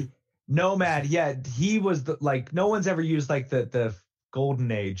 Nomad. Yeah, he was no one's ever used the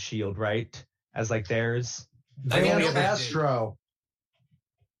Golden Age shield, right? As theirs. Vance Astro.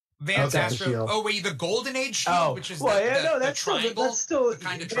 Vance Astro. Oh wait, the Golden Age shield, which is the triangle. That's still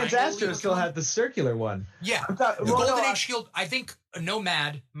kind of Vance Astro still had the circular one. Yeah, the Golden Age shield. I think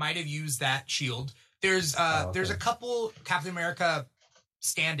Nomad might have used that shield. There's a couple Captain America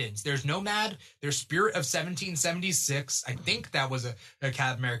stand-ins. There's Nomad. There's Spirit of 1776. I think that was a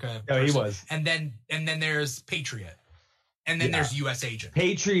Captain America person. Oh, he was. And then there's Patriot. And then there's U.S. Agent.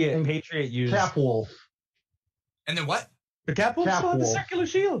 Patriot used Capwolf. And then what? The Capwolf still had the circular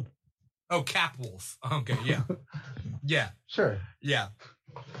shield. Oh, Capwolf. Okay, yeah. Yeah. Sure. Yeah.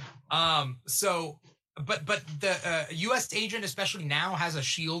 So, but the U.S. Agent, especially now, has a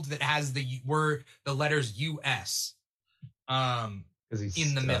shield that has the letters U.S.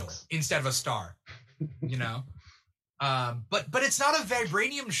 In the middle instead of a star, but it's not a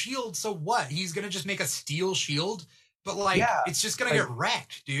vibranium shield. So what? He's going to just make a steel shield, but it's just going to get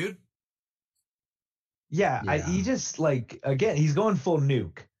wrecked, dude. Yeah. He just again, he's going full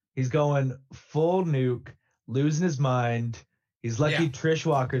nuke. He's going full nuke, losing his mind. He's lucky Trish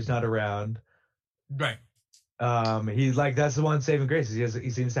Walker's not around. Right. He's that's the one saving grace. He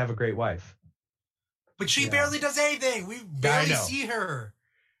seems to have a great wife. But she barely does anything. We barely see her.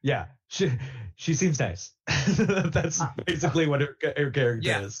 Yeah. She seems nice. That's basically what her character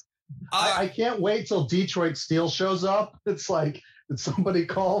is. I can't wait till Detroit Steel shows up. It's did somebody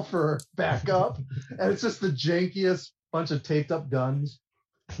call for backup? And it's just the jankiest bunch of taped up guns.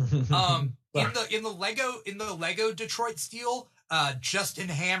 In the Lego Detroit Steel, Justin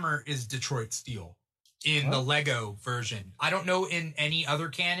Hammer is Detroit Steel. In the Lego version. I don't know in any other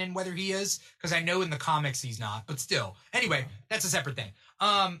canon whether he is, because I know in the comics he's not, but still. Anyway, that's a separate thing.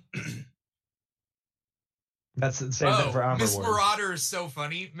 That's the same thing for Armor Miss Wars. Marauder is so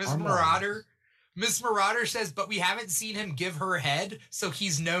funny. Miss Marauder says, but we haven't seen him give her head, so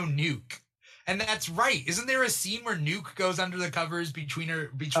he's no Nuke. And that's right. Isn't there a scene where Nuke goes under the covers between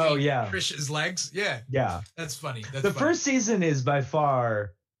Trish's legs? Yeah. Yeah. That's funny. First season is by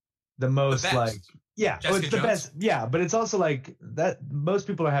far the most Jessica it's the Jones. best. Yeah, but it's also that most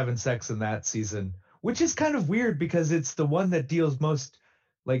people are having sex in that season, which is kind of weird because it's the one that deals most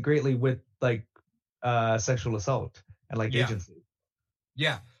greatly with sexual assault and agency.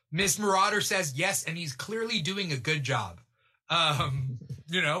 Yeah. Miss Marauder says yes, and he's clearly doing a good job.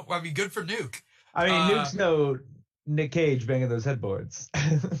 Good for Nuke. I mean, Nuke's no Nick Cage banging those headboards.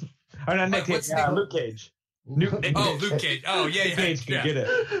 Or not Nick Cage, Luke Cage. Luke Cage. Oh, yeah, Nick Cage can get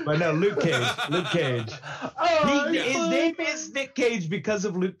it. But no, Luke Cage. His name is Nick Cage because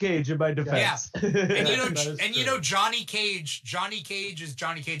of Luke Cage, in my defense. Yeah. And Johnny Cage. Johnny Cage is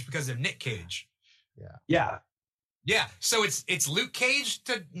Johnny Cage because of Nick Cage. Yeah. Yeah. So it's Luke Cage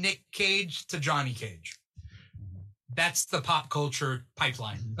to Nick Cage to Johnny Cage. That's the pop culture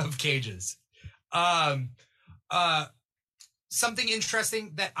pipeline of cages. Something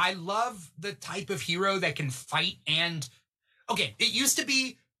interesting that I love the type of hero that can fight and it used to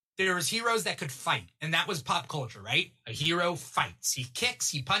be there was heroes that could fight and that was pop culture, right? A hero fights, he kicks,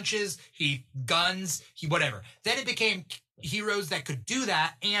 he punches, he guns, he whatever. Then it became heroes that could do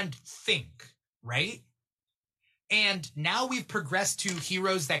that and think, right? And now we've progressed to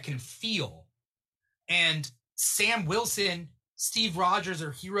heroes that can feel. And Sam Wilson, Steve Rogers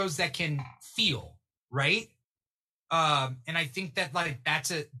are heroes that can feel, right? And I think that that's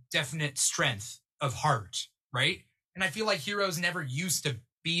a definite strength of heart, right? And I feel like heroes never used to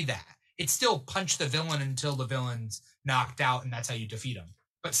be that. It's still punch the villain until the villain's knocked out, and that's how you defeat him.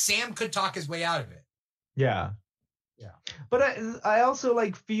 But Sam could talk his way out of it. Yeah. Yeah. But I also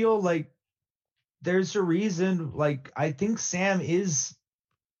like feel like there's a reason, like I think Sam is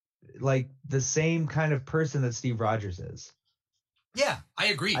like the same kind of person that Steve Rogers is. Yeah, I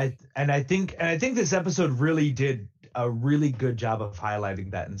agree. I think this episode really did a really good job of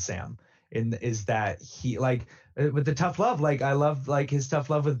highlighting that in Sam. Is that he like with the tough love, like I love like his tough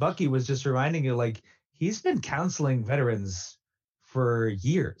love with Bucky was just reminding you like he's been counseling veterans for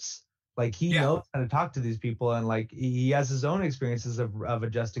years. Like he knows how to talk to these people, and like he has his own experiences of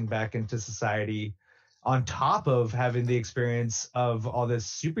adjusting back into society on top of having the experience of all this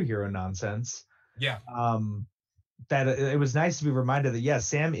superhero nonsense. Yeah. That it was nice to be reminded that, yes,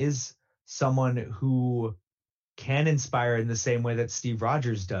 Sam is someone who can inspire in the same way that Steve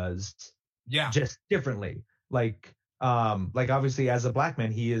Rogers does. Yeah. Just differently. Like obviously as a black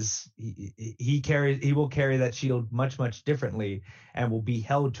man, he will carry that shield much, much differently and will be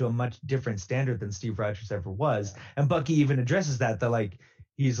held to a much different standard than Steve Rogers ever was. And Bucky even addresses that like,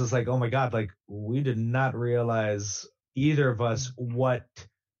 he's just like, oh my God, like we did not realize either of us what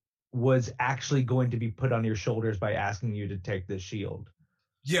was actually going to be put on your shoulders by asking you to take this shield.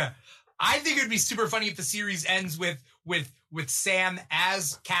 Yeah. I think it'd be super funny if the series ends with Sam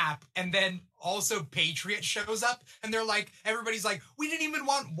as Cap, and then also Patriot shows up, and they're like, everybody's like, we didn't even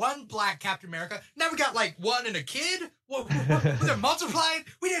want one black Captain America. Now we got like one and a kid. What they're multiplying.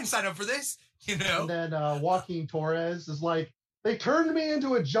 We didn't sign up for this, you know. And then Joaquin Torres is like, they turned me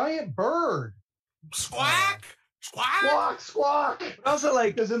into a giant bird. Squawk. Squawk. Squawk, squawk. Also,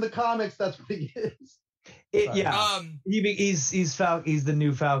 like, because in the comics, that's what he is. He's the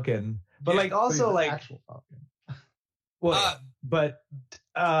new Falcon, but like also like actual Falcon. Well, but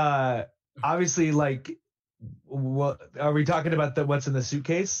obviously, like, what are we talking about? What's in the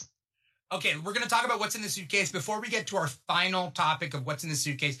suitcase? Okay, we're going to talk about what's in the suitcase. Before we get to our final topic of what's in the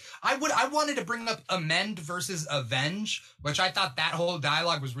suitcase, I wanted to bring up amend versus avenge, which I thought that whole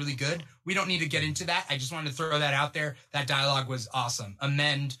dialogue was really good. We don't need to get into that. I just wanted to throw that out there. That dialogue was awesome.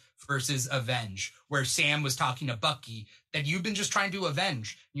 Amend versus avenge, where Sam was talking to Bucky that you've been just trying to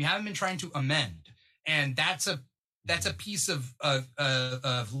avenge. You haven't been trying to amend. And that's a piece of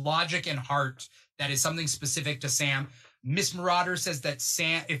logic and heart that is something specific to Sam. Miss Marauder says that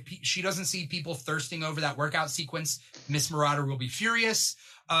Sam, if she doesn't see people thirsting over that workout sequence, Miss Marauder will be furious.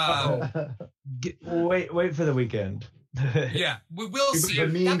 Wait for the weekend. Yeah, we will see.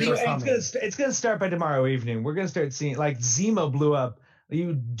 It's gonna start by tomorrow evening. We're gonna start seeing, like, Zemo blew up.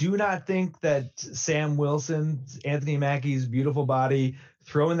 You do not think that Sam Wilson, Anthony Mackie's beautiful body,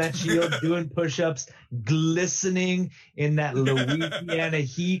 throwing that shield, doing push-ups, glistening in that Louisiana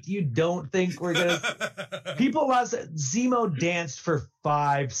heat. You don't think we're gonna? People lost. Zemo danced for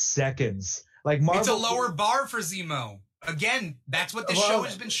 5 seconds. Like Marvel, it's a lower bar for Zemo. Again, that's what the show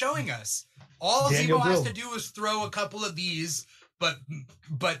has been showing us. All Daniel Zemo has to do is throw a couple of these, but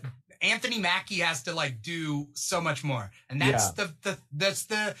Anthony Mackie has to like do so much more, and that's the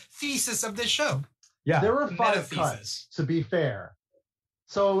thesis of this show. Yeah, there were 5 cuts, to be fair.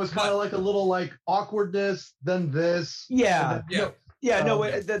 So it was kind of like a little like awkwardness, then this. Yeah.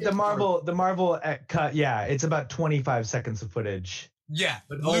 The Marvel cut. Yeah, it's about 25 seconds of footage. Yeah,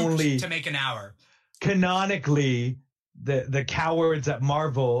 but only to make an hour. Canonically, the cowards at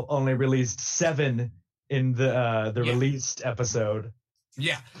Marvel only released 7 in the released episode.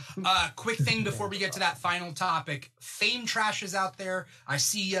 Yeah. Quick thing before we get to that final topic. Fame Trash is out there. I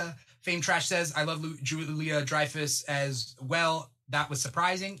see ya. Fame Trash says, I love Julia Dreyfus as well. That was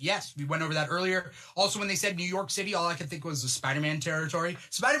surprising. Yes, we went over that earlier. Also, when they said New York City, all I could think was the Spider-Man territory.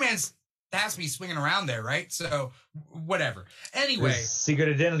 Spider-Man's has to be swinging around there, right? So, whatever. Anyway. His secret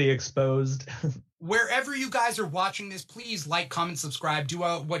identity exposed. Wherever you guys are watching this, please like, comment, subscribe, do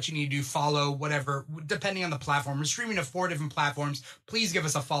what you need to do, follow, whatever, depending on the platform. We're streaming to 4 different platforms. Please give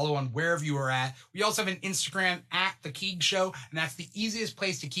us a follow on wherever you are at. We also have an Instagram at The Keeg Show, and that's the easiest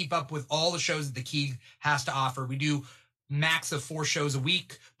place to keep up with all the shows that The Keeg has to offer. We do max of 4 shows a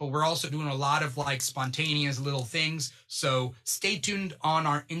week, but we're also doing a lot of like spontaneous little things. So stay tuned on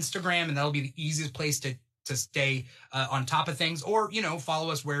our Instagram, and that'll be the easiest place to stay on top of things, or, you know, follow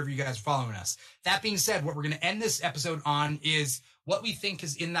us wherever you guys are following us. That being said, what we're going to end this episode on is what we think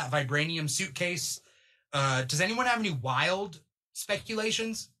is in that vibranium suitcase. Does anyone have any wild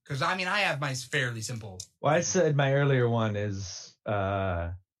speculations? Because, I mean, I have my fairly simple. Well, I said my earlier one is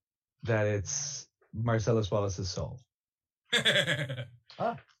that it's Marcellus Wallace's soul.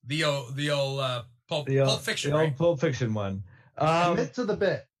 The old Pulp Fiction, the right? old Pulp Fiction one. Commit to the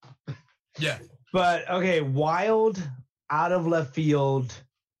bit. Yeah. But okay, wild, out of left field.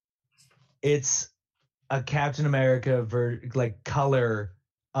 it's a Captain America like color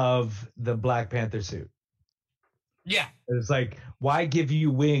of the Black Panther suit. Yeah. It's like, why give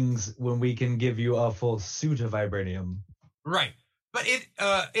you wings when we can give you a full suit of vibranium? Right. But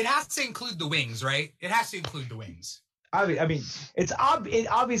it has to include the wings, right? It has to include the wings. I mean, it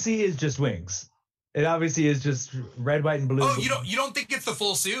obviously is just wings. It obviously is just red, white, and blue. Oh, you don't think it's the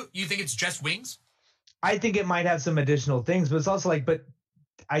full suit? You think it's just wings? I think it might have some additional things, but it's also like, but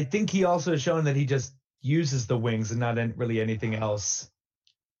I think he also has shown that he just uses the wings and not really anything else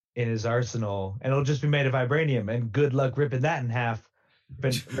in his arsenal, and it'll just be made of vibranium. And good luck ripping that in half,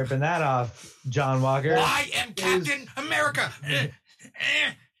 ripping that off, John Walker. I am Captain America.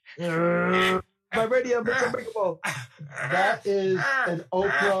 Vibranium, unbreakable. That is an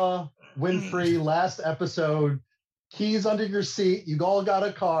Oprah Winfrey last episode. Keys under your seat. You all got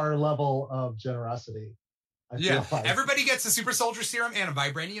a car level of generosity. I feel like. Everybody gets a super soldier serum and a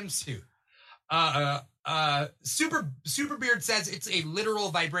vibranium suit. Super Beard says it's a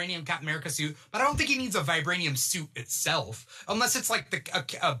literal vibranium Captain America suit, but I don't think he needs a vibranium suit itself, unless it's like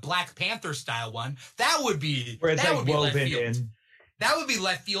a Black Panther style one. That would be where it's that like would be woven left field. in. That would be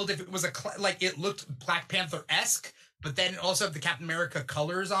left field if it was like it looked Black Panther-esque, but then also have the Captain America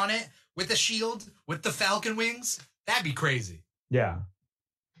colors on it with the shield, with the Falcon wings. That'd be crazy. Yeah,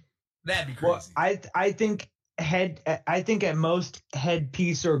 that'd be crazy. Well, I think at most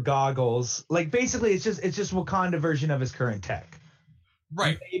headpiece or goggles. Like basically, it's just Wakanda version of his current tech.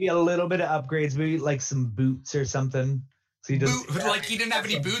 Right. Maybe a little bit of upgrades, maybe like some boots or something. So he didn't have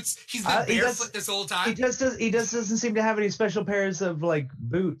any boots. He's been barefoot this whole time. He just doesn't seem to have any special pairs of like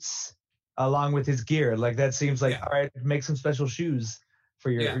boots along with his gear. Like that seems like all right. Make some special shoes for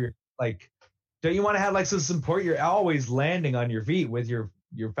your like. Don't you want to have like some support? You're always landing on your feet with your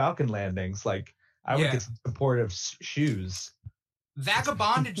Falcon landings. Like I would get some supportive shoes.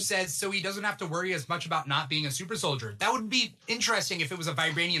 Vagabondage says so he doesn't have to worry as much about not being a super soldier. That would be interesting if it was a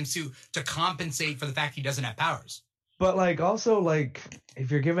vibranium suit to compensate for the fact he doesn't have powers. But like also like if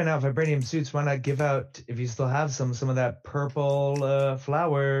you're giving out vibranium suits, why not give out, if you still have some of that purple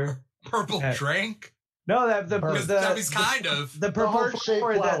flower? Purple drink? No, the purple heart-shaped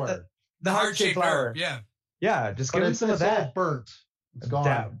flower. The heart-shaped flower. Yeah. Yeah, just give him some of that. that. All burnt. It's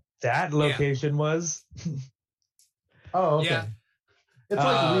gone. That location was. Oh, okay. Yeah. It's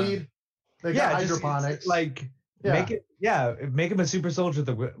like weed. They got hydroponics. Make him a super soldier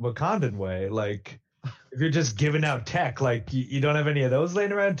the Wakandan way. Like, if you're just giving out tech, like you don't have any of those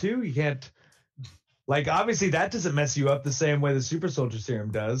laying around too. You can't. Like, obviously, that doesn't mess you up the same way the super soldier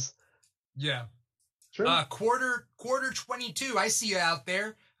serum does. Yeah. Sure. Quarter 22. I see you out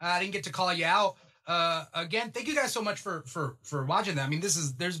there. I didn't get to call you out. Again, thank you guys so much for watching that. I mean, there's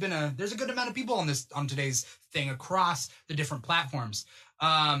a good amount of people on today's thing across the different platforms.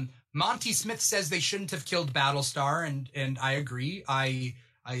 Monty Smith says they shouldn't have killed Battlestar, and I agree. I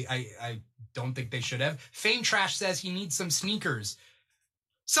don't think they should have. Fame Trash says he needs some sneakers.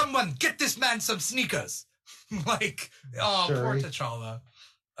 Someone get this man some sneakers. Like, poor T'Challa.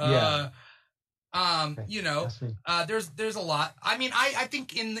 There's a lot. I mean, I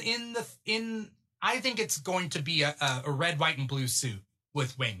think I think it's going to be a red, white, and blue suit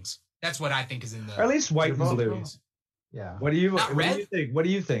with wings. That's what I think is in the. Or at least white and blue. Yeah. What do you think? What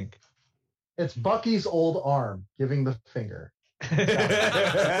do you think? It's Bucky's old arm giving the finger.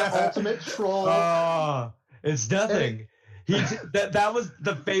 The ultimate troll. Oh, it's nothing. That was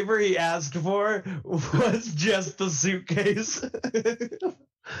the favor he asked for was just the suitcase.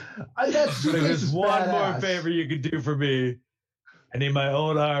 There's one more favor you could do for me. I need my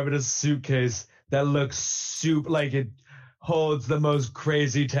old arm in a suitcase that looks like it holds the most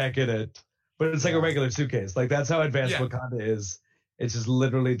crazy tech in it. But it's like a regular suitcase. Like that's how advanced Wakanda is. It's just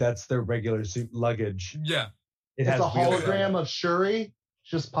literally that's their regular suit luggage. Yeah. It's a hologram of Shuri.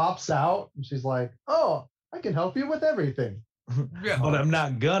 Just pops out and she's like, "Oh, I can help you with everything." Yeah. But I'm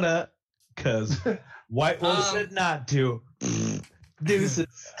not gonna, because White Wolf said not to.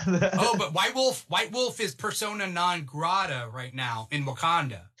 Deuces. But White Wolf is persona non grata right now in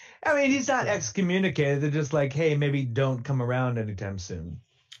Wakanda. I mean, he's not excommunicated. They're just like, hey, maybe don't come around anytime soon.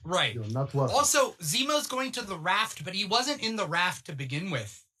 Right. Also, Zemo's going to the raft, but he wasn't in the raft to begin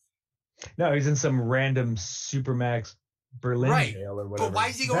with. No, he's in some random Supermax Berlin jail or whatever. But why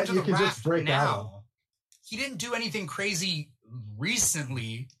is he going to the raft now? He didn't do anything crazy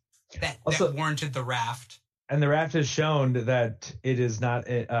recently that warranted the raft. And the raft has shown that it is not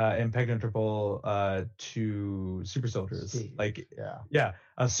impenetrable to super soldiers. Like,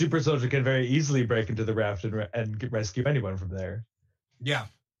 a super soldier can very easily break into the raft and rescue anyone from there. Yeah.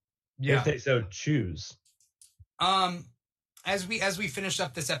 If they so choose. as we finished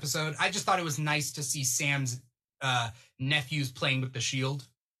up this episode, I just thought it was nice to see Sam's nephews playing with the shield.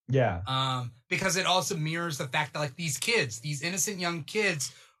 Yeah. Because it also mirrors the fact that like these kids, these innocent young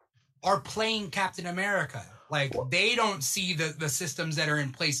kids, are playing Captain America. Like they don't see the systems that are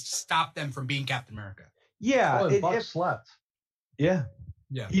in place to stop them from being Captain America. Yeah. Buck slept. Yeah.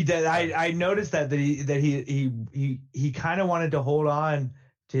 Yeah. He did. I noticed that he kind of wanted to hold on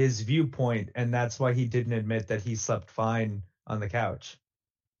to his viewpoint, and that's why he didn't admit that he slept fine on the couch.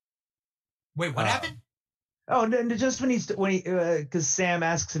 Wait, what happened? Oh, and just when he because Sam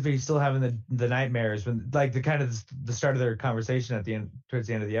asks if he's still having the nightmares, when like the start of their conversation towards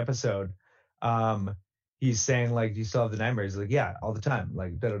the end of the episode, he's saying like, "Do you still have the nightmares?" He's like, "Yeah, all the time."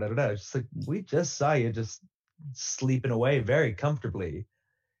 Like da da da da. It's just like, we just saw you just sleeping away very comfortably,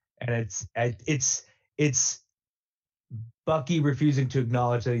 and it's Bucky refusing to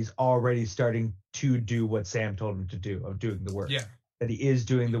acknowledge that he's already starting to do what Sam told him to do, of doing the work. Yeah. That he is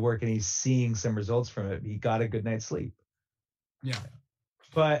doing the work and he's seeing some results from it. He got a good night's sleep. Yeah.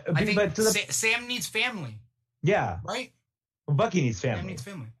 But I think Sam needs family. Yeah. Right? Well, Bucky needs family. Sam needs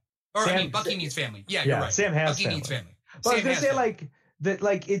family. Or Bucky needs family. Yeah, you're right. Sam has Bucky family. needs family. But I was gonna say like that,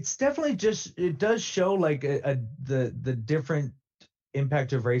 like it's definitely it does show like the different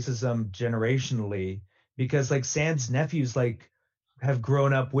impact of racism generationally, because like Sam's nephews like have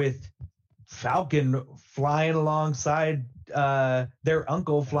grown up with Falcon flying alongside their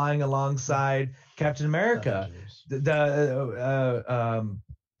uncle flying alongside Captain America, the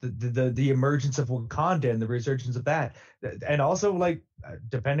emergence of Wakanda and the resurgence of that, and also like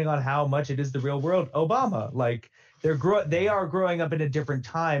depending on how much it is the real world, Obama, like they are growing up in a different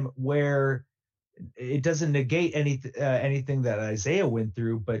time where it doesn't negate anything that Isaiah went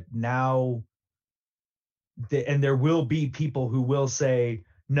through, but now and there will be people who will say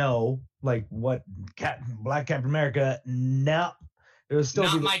no, like what Black Captain America, no, it was still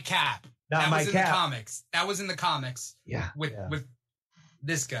not my Cap. Not that my was in Cap. the comics. That was in the comics. Yeah. With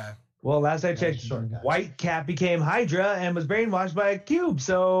this guy. Well, last I checked, White Cap became Hydra and was brainwashed by a cube.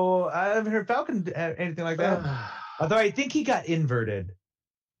 So I haven't heard Falcon anything like that. Although I think he got inverted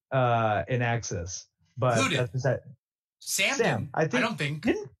in Axis. But who did? Sam. Did. I don't think.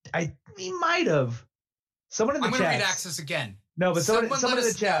 He might have. Someone in the chat. I'm going to read Axis again. No, but someone in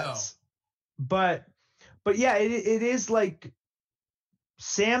the chats. But yeah, it is like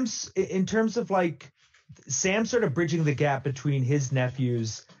Sam's, in terms of like Sam sort of bridging the gap between his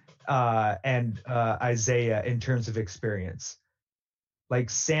nephews and Isaiah in terms of experience. Like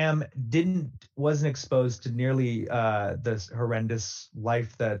Sam wasn't exposed to nearly this horrendous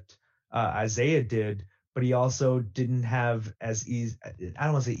life that Isaiah did, but he also didn't have as easy, I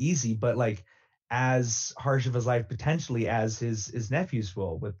don't want to say easy, but like as harsh of his life potentially as his nephews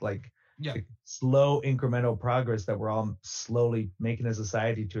will, with like slow incremental progress that we're all slowly making as a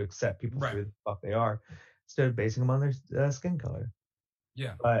society to accept people for who the fuck they are, instead of basing them on their skin color.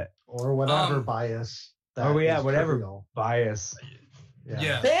 Yeah. But or whatever bias. Whatever trivial. Bias.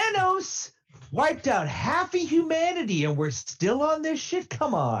 Yeah. Thanos wiped out half of humanity and we're still on this shit.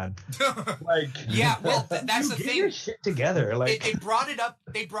 Come on. Like, yeah, well, that's the thing. Get your shit together. Like, they brought it up.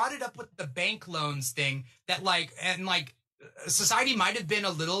 They brought it up with the bank loans thing. That like society might have been a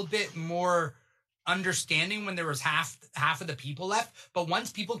little bit more understanding when there was half of the people left. But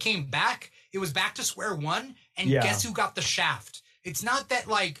once people came back, it was back to square one. And guess who got the shaft? It's not that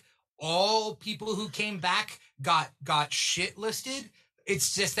like all people who came back got shit listed.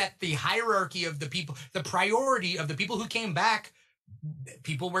 It's just that the hierarchy of the people, the priority of the people who came back,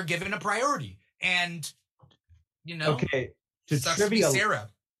 people were given a priority. And, okay, to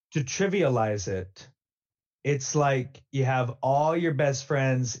trivialize it, it's like you have all your best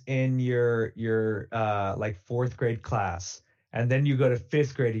friends in your like fourth grade class, and then you go to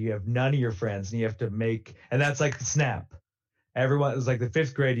fifth grade and you have none of your friends, and you have to and that's like the snap. Everyone is like the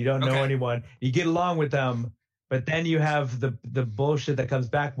fifth grade, you don't know anyone, you get along with them. But then you have the bullshit that comes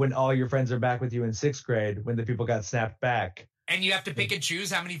back when all your friends are back with you in sixth grade, when the people got snapped back. And you have to pick and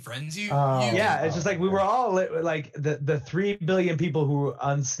choose how many friends you yeah, it's just like we were all like the 3 billion people who were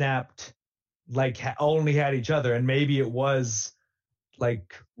unsnapped, like only had each other. And maybe it was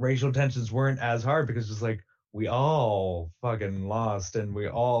like racial tensions weren't as hard because it's like we all fucking lost and we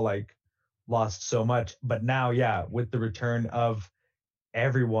all like lost so much. But now, with the return of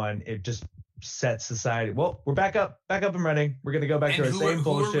everyone, it just set society. Well, we're back up and running. We're gonna go back to our same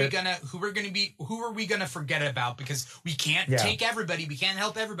bullshit. Who are we gonna forget about? Because we can't take everybody. We can't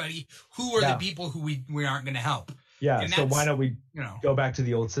help everybody. Who are the people who we aren't gonna help? Yeah. And so why don't we go back to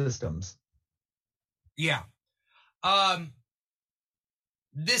the old systems? Yeah.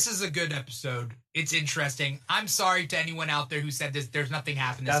 This is a good episode. It's interesting. I'm sorry to anyone out there who said there's nothing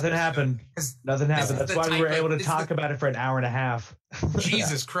happened. Nothing happened. Nothing happened. That's why we were able to talk about it for an hour and a half.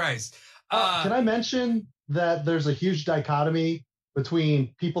 Jesus Christ. Can I mention that there's a huge dichotomy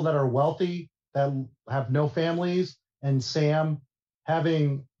between people that are wealthy, that have no families, and Sam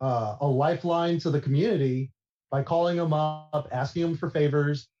having a lifeline to the community by calling them up, asking them for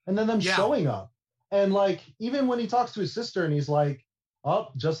favors, and then them showing up. And like, even when he talks to his sister and he's like, oh,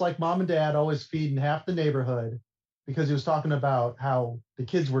 just like mom and dad always feeding half the neighborhood, because he was talking about how the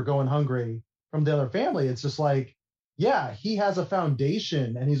kids were going hungry from the other family. It's just like, yeah, he has a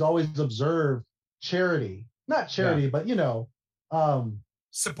foundation and he's always observed charity, not charity, but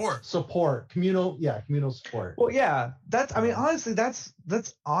support, communal support. Well, yeah, that's, I mean, honestly, that's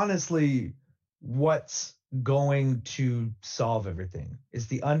honestly what's going to solve everything, is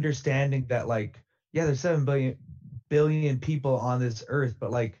the understanding that, like, yeah, there's 7 billion people on this earth,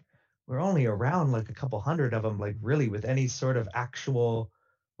 but like, we're only around like a couple hundred of them, like, really with any sort of actual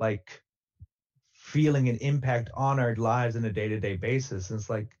like feeling an impact on our lives on a day-to-day basis. And it's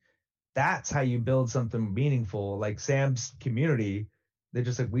like, that's how you build something meaningful. Like Sam's community, they're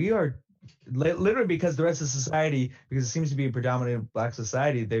just like, we are literally, because the rest of society, because it seems to be a predominantly Black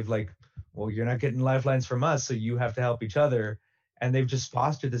society, they've like, well, you're not getting lifelines from us, so you have to help each other. And they've just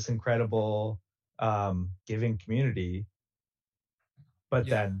fostered this incredible giving community. But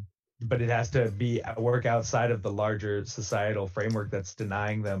it has to be work outside of the larger societal framework that's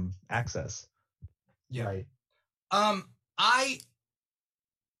denying them access. Yeah. Right. I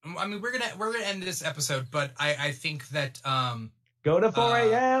mean, we're gonna end this episode, but I think that go to 4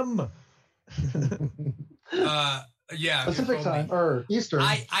 a.m. Yeah, Pacific time or Eastern.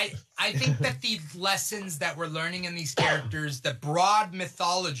 I think that the lessons that we're learning in these characters, the broad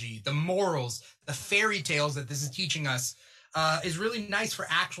mythology, the morals, the fairy tales that this is teaching us, is really nice for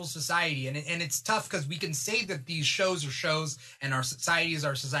actual society. And it's tough because we can say that these shows are shows and our society is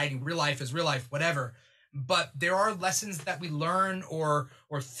our society, real life is real life, whatever. But there are lessons that we learn or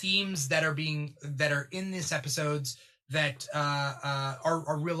themes that are in these episodes that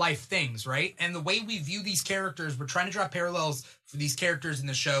are real life things, right? And the way we view these characters, we're trying to draw parallels for these characters in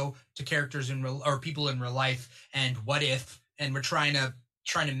the show to characters in real, or people in real life, and what if, and we're trying to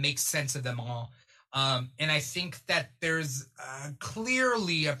make sense of them all. And I think that there's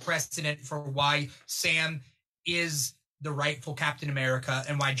clearly a precedent for why Sam is the rightful Captain America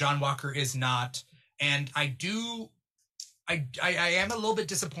and why John Walker is not. And I am a little bit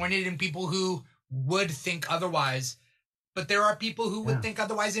disappointed in people who would think otherwise, but there are people who would think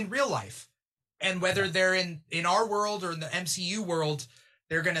otherwise in real life. And whether they're in our world or in the MCU world,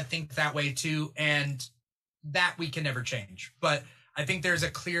 they're going to think that way too. And that we can never change. But I think there's a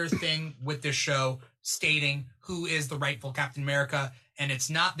clear thing with this show stating who is the rightful Captain America. And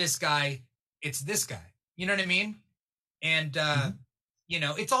it's not this guy, it's this guy. You know what I mean? And, you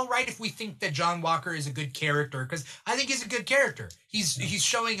know, it's all right if we think that John Walker is a good character, because I think he's a good character. He's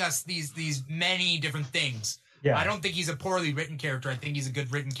showing us these many different things. Yeah. I don't think he's a poorly written character. I think he's a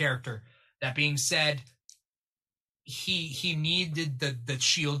good written character. That being said, he needed the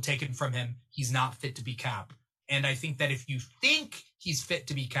shield taken from him. He's not fit to be Cap. And I think that if you think he's fit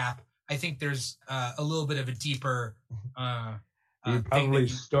to be Cap, I think there's a little bit of a deeper you probably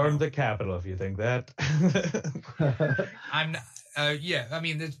stormed the Capitol if you think that. I'm not. Yeah, I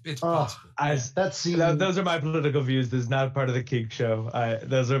mean, it's possible. Those are my political views. This is not part of the Kink show.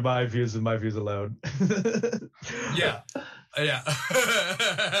 Those are my views and my views alone. Yeah.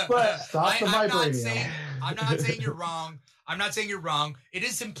 But stop the vibrating. I'm not saying you're wrong. I'm not saying you're wrong. It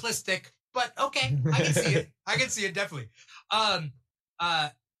is simplistic, but okay, I can see it. I can see it definitely.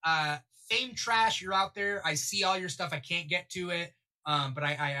 Fame Trash, you're out there. I see all your stuff. I can't get to it, but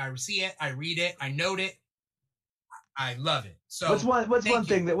I see it. I read it. I note it. I love it. So what's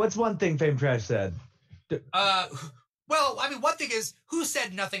one thing Fame Trash said? Well, I mean, one thing is, who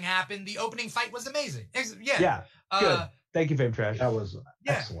said nothing happened? The opening fight was amazing. Yeah. Good. Thank you, Fame Trash. That was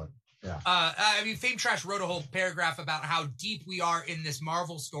excellent. Yeah. I mean, Fame Trash wrote a whole paragraph about how deep we are in this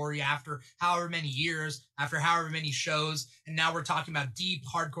Marvel story after however many years, after however many shows, and now we're talking about deep,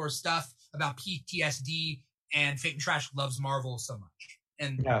 hardcore stuff about PTSD, and Fame Trash loves Marvel so much.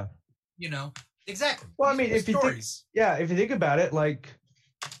 And, you know, exactly. Well, I mean, if you think about it, like,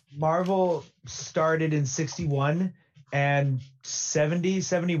 Marvel started in 61, and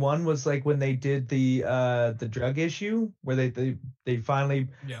 71 was like when they did the drug issue where they finally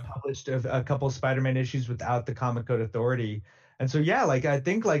published a couple of Spider-Man issues without the Comic Code Authority. And so like I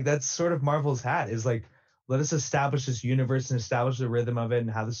think like that's sort of Marvel's hat, is like, establish this universe and establish the rhythm of it and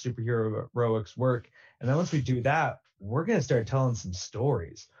how the superheroics work. And then once we do that, we're going to start telling some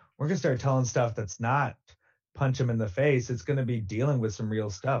stories. We're going to start telling stuff that's not punch them in the face. It's going to be dealing with some real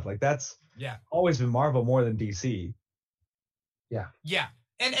stuff. Like that's always been Marvel more than DC. Yeah. Yeah.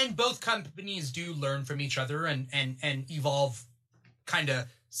 And both companies do learn from each other and evolve kind of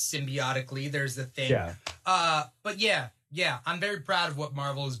symbiotically. There's the thing. Yeah. But yeah, I'm very proud of what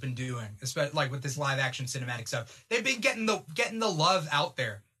Marvel has been doing, especially like with this live action cinematic stuff. They've been getting the love out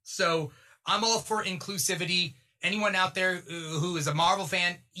there. So I'm all for inclusivity. Anyone out there who is a Marvel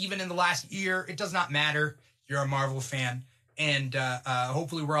fan, even in the last year, it does not matter. You're a Marvel fan. And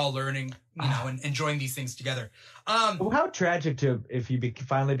hopefully we're all learning, and enjoying these things together. How tragic if you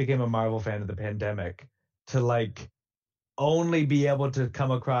finally became a Marvel fan of the pandemic to like only be able to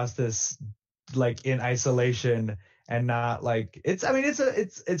come across this like in isolation and not like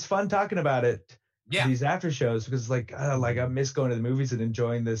it's fun talking about it. Yeah. These after shows because like I miss going to the movies and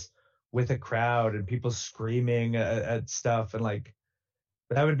enjoying this with a crowd and people screaming at stuff and like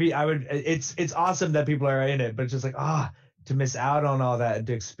it's awesome that people are in it, but it's just like to miss out on all that and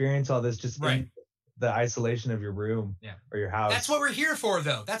to experience all this just in the isolation of your room or your house. That's what we're here for,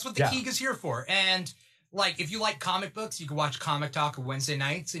 though. That's what the Keeg is here for. And like, if you like comic books, you can watch Comic Talk on Wednesday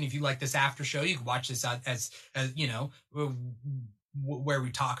nights. And if you like this after show, you can watch this as where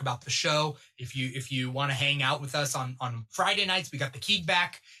we talk about the show. If you want to hang out with us on Friday nights, we got the Keeg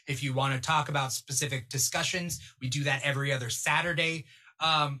back. If you want to talk about specific discussions, we do that every other Saturday.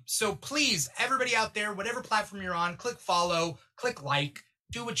 So please, everybody out there, whatever platform you're on, click follow, click like,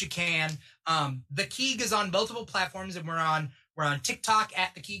 do what you can. The Keeg is on multiple platforms, and we're on TikTok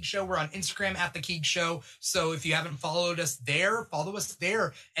at The Keeg Show. We're on Instagram at The Keeg Show. So if you haven't followed us there, follow us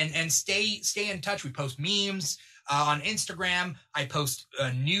there and stay in touch. We post memes on Instagram. I post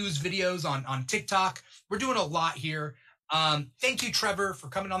news videos on TikTok. We're doing a lot here. Thank you, Trevor, for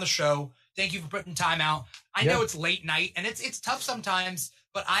coming on the show. Thank you for putting time out. I know it's late night and it's tough sometimes,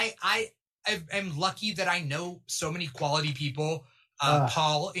 but I am lucky that I know so many quality people,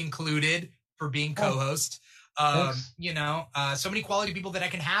 Paul included, for being co-host. So many quality people that I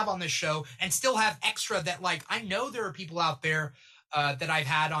can have on this show and still have extra that, like, I know there are people out there that I've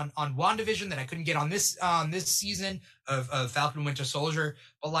had on WandaVision that I couldn't get on this season of Falcon and Winter Soldier.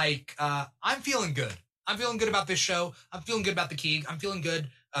 But like, I'm feeling good. I'm feeling good about this show. I'm feeling good about the Keeg. I'm feeling good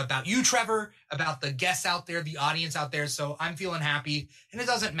about you, Trevor, about the guests out there, the audience out there. So I'm feeling happy. And it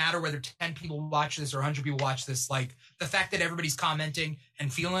doesn't matter whether 10 people watch this or 100 people watch this. Like, the fact that everybody's commenting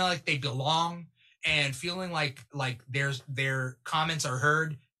and feeling like they belong and feeling like their comments are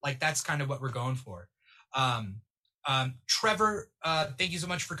heard, like, that's kind of what we're going for. Trevor, thank you so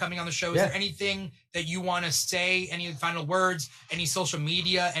much for coming on the show. Is there anything that you want to say? Any final words? Any social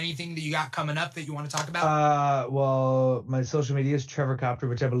media? Anything that you got coming up that you want to talk about? Well, my social media is Trevor Copter,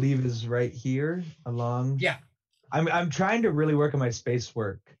 which I believe is right here along. Yeah. I'm trying to really work on my space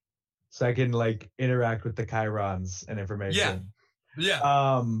work so I can like interact with the Chirons and information.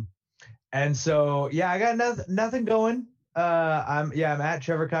 Yeah. And so I got nothing going. I'm at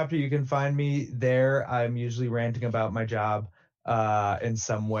Trevor Copter. You can find me there. I'm usually ranting about my job in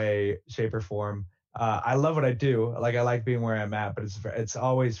some way, shape, or form. I love what I do. Like, I like being where I'm at, but it's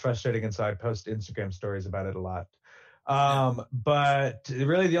always frustrating, and so I post Instagram stories about it a lot. But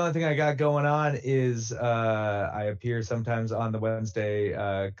really the only thing I got going on is I appear sometimes on the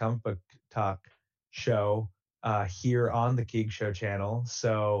Wednesday comic book talk show here on the Keeg Show channel.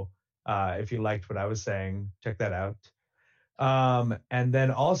 So if you liked what I was saying, check that out. And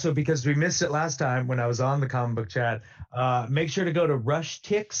then also, because we missed it last time when I was on the comic book chat, make sure to go to Rush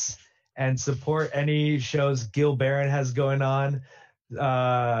Ticks and support any shows Gil Barron has going on,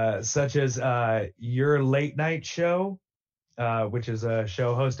 such as Your Late Night Show, which is a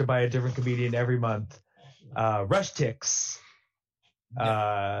show hosted by a different comedian every month. Rush Ticks.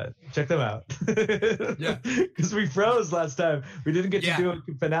 Check them out. Because we froze last time. We didn't get to do a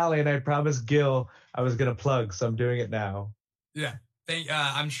finale, and I promised Gil I was going to plug, so I'm doing it now. Yeah.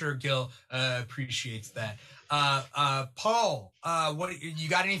 I'm sure Gil appreciates that. Paul, what you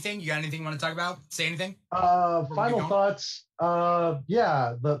got anything? You got anything you want to talk about? Say anything? Final thoughts. What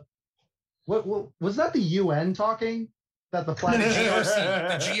was that, the UN talking? That the planet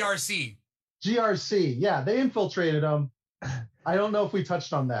GRC. GRC. Yeah, they infiltrated them. I don't know if we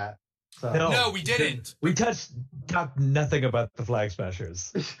touched on that. So. No, we didn't. We talked nothing about the Flag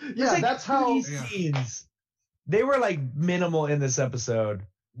Smashers. Yeah, like that's how scenes. They were like minimal in this episode.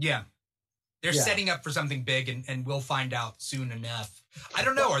 Yeah. They're setting up for something big, and we'll find out soon enough. I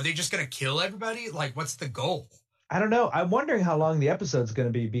don't know. Are they just going to kill everybody? Like, what's the goal? I don't know. I'm wondering how long the episode's going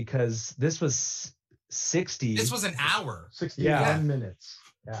to be, because this was 60. This was an hour. 61 minutes.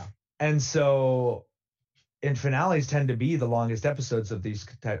 Yeah. And so, and finales tend to be the longest episodes of these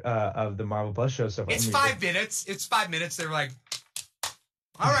of the Marvel Plus shows so far. It's 5 minutes. It's 5 minutes. They're like,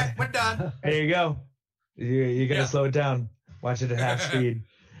 all right, we're done. There you go. You gotta slow it down. Watch it at half speed.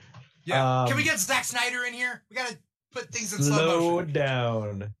 Yeah. Can we get Zack Snyder in here? We gotta put things in slow Slow motion.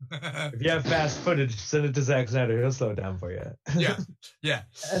 down. If you have fast footage, send it to Zack Snyder. He'll slow it down for you. Yeah.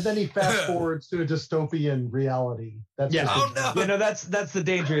 And then he fast forwards to a dystopian reality. That's Yeah. Oh no. You know, that's the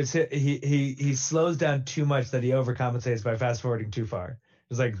danger. Is he slows down too much that he overcompensates by fast forwarding too far.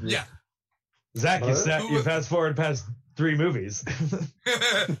 It's like, Zach, you fast forward past 3 movies.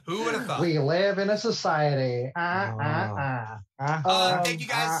 Who would have thought? We live in a society. Thank you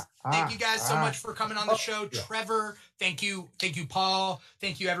guys. Thank you guys so much for coming on the show. Trevor, thank you. Thank you, Paul.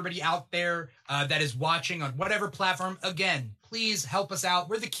 Thank you, everybody out there that is watching on whatever platform. Again, please help us out.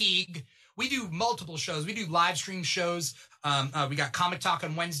 We're the Keeg. We do multiple shows. We do live stream shows. We got Comic Talk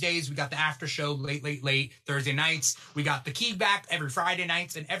on Wednesdays. We got the Aftershow late Thursday nights. We got the Keeg back every Friday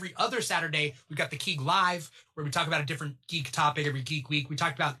nights. And every other Saturday, we got the Keeg Live, where we talk about a different geek topic every geek week. We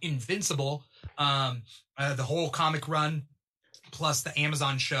talked about Invincible, the whole comic run, plus the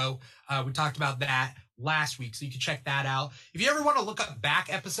Amazon show. We talked about that last week, so you can check that out. If you ever want to look up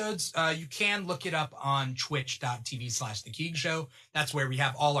back episodes, you can look it up on twitch.tv/The Keeg Show. That's where we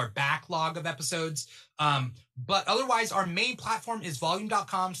have all our backlog of episodes. But otherwise, our main platform is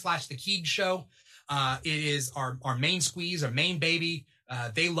volume.com/The Keeg Show. It is our main squeeze, our main baby.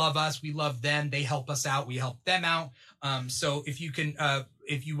 They love us. We love them. They help us out. We help them out. So if you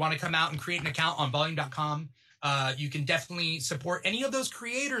want to come out and create an account on volume.com, you can definitely support any of those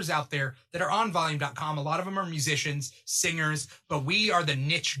creators out there that are on volume.com. A lot of them are musicians, singers, but we are the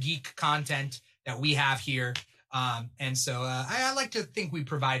niche geek content that we have here. And so I like to think we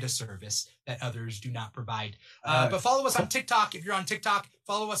provide a service that others do not provide. But follow us on TikTok. If you're on TikTok,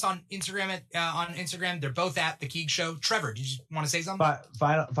 follow us on Instagram. On Instagram, they're both at The Keeg Show. Trevor, did you want to say something?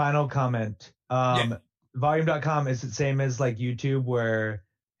 Final comment. Volume.com is the same as like YouTube, where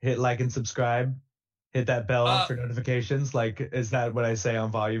hit like and subscribe. Hit that bell for notifications. Like, is that what I say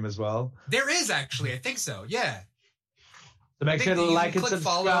on Volume as well? There is actually. I think so. Yeah. So make sure to like and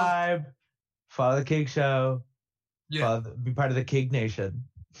subscribe. Follow The Keeg Show. Yeah. Be part of the Keeg Nation.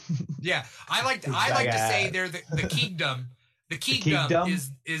 Yeah. I like to say they're the Keegdom. The Keegdom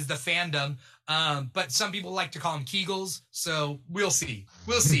is the fandom. But some people like to call them Kegels. So we'll see.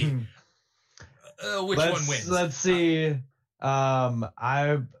 We'll see which one wins. Let's see.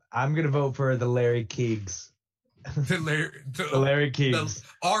 I'm gonna vote for the Larry Keegs. The Larry Keegs.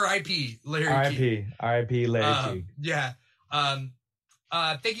 R.I.P. Larry Keeg. R.I.P. Larry Keeg. Yeah.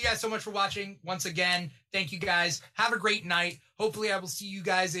 Thank you guys so much for watching. Once again, thank you guys. Have a great night. Hopefully I will see you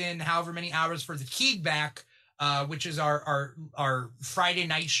guys in however many hours for the Keeg Back, which is our Friday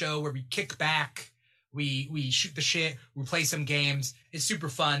night show where we kick back, we shoot the shit, we play some games. It's super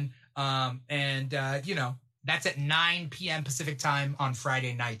fun. That's at 9 p.m. Pacific time on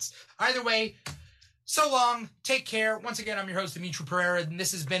Friday nights. Either way, so long. Take care. Once again, I'm your host, Dimithri Perera, and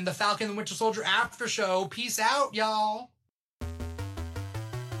this has been the Falcon and the Winter Soldier After Show. Peace out, y'all.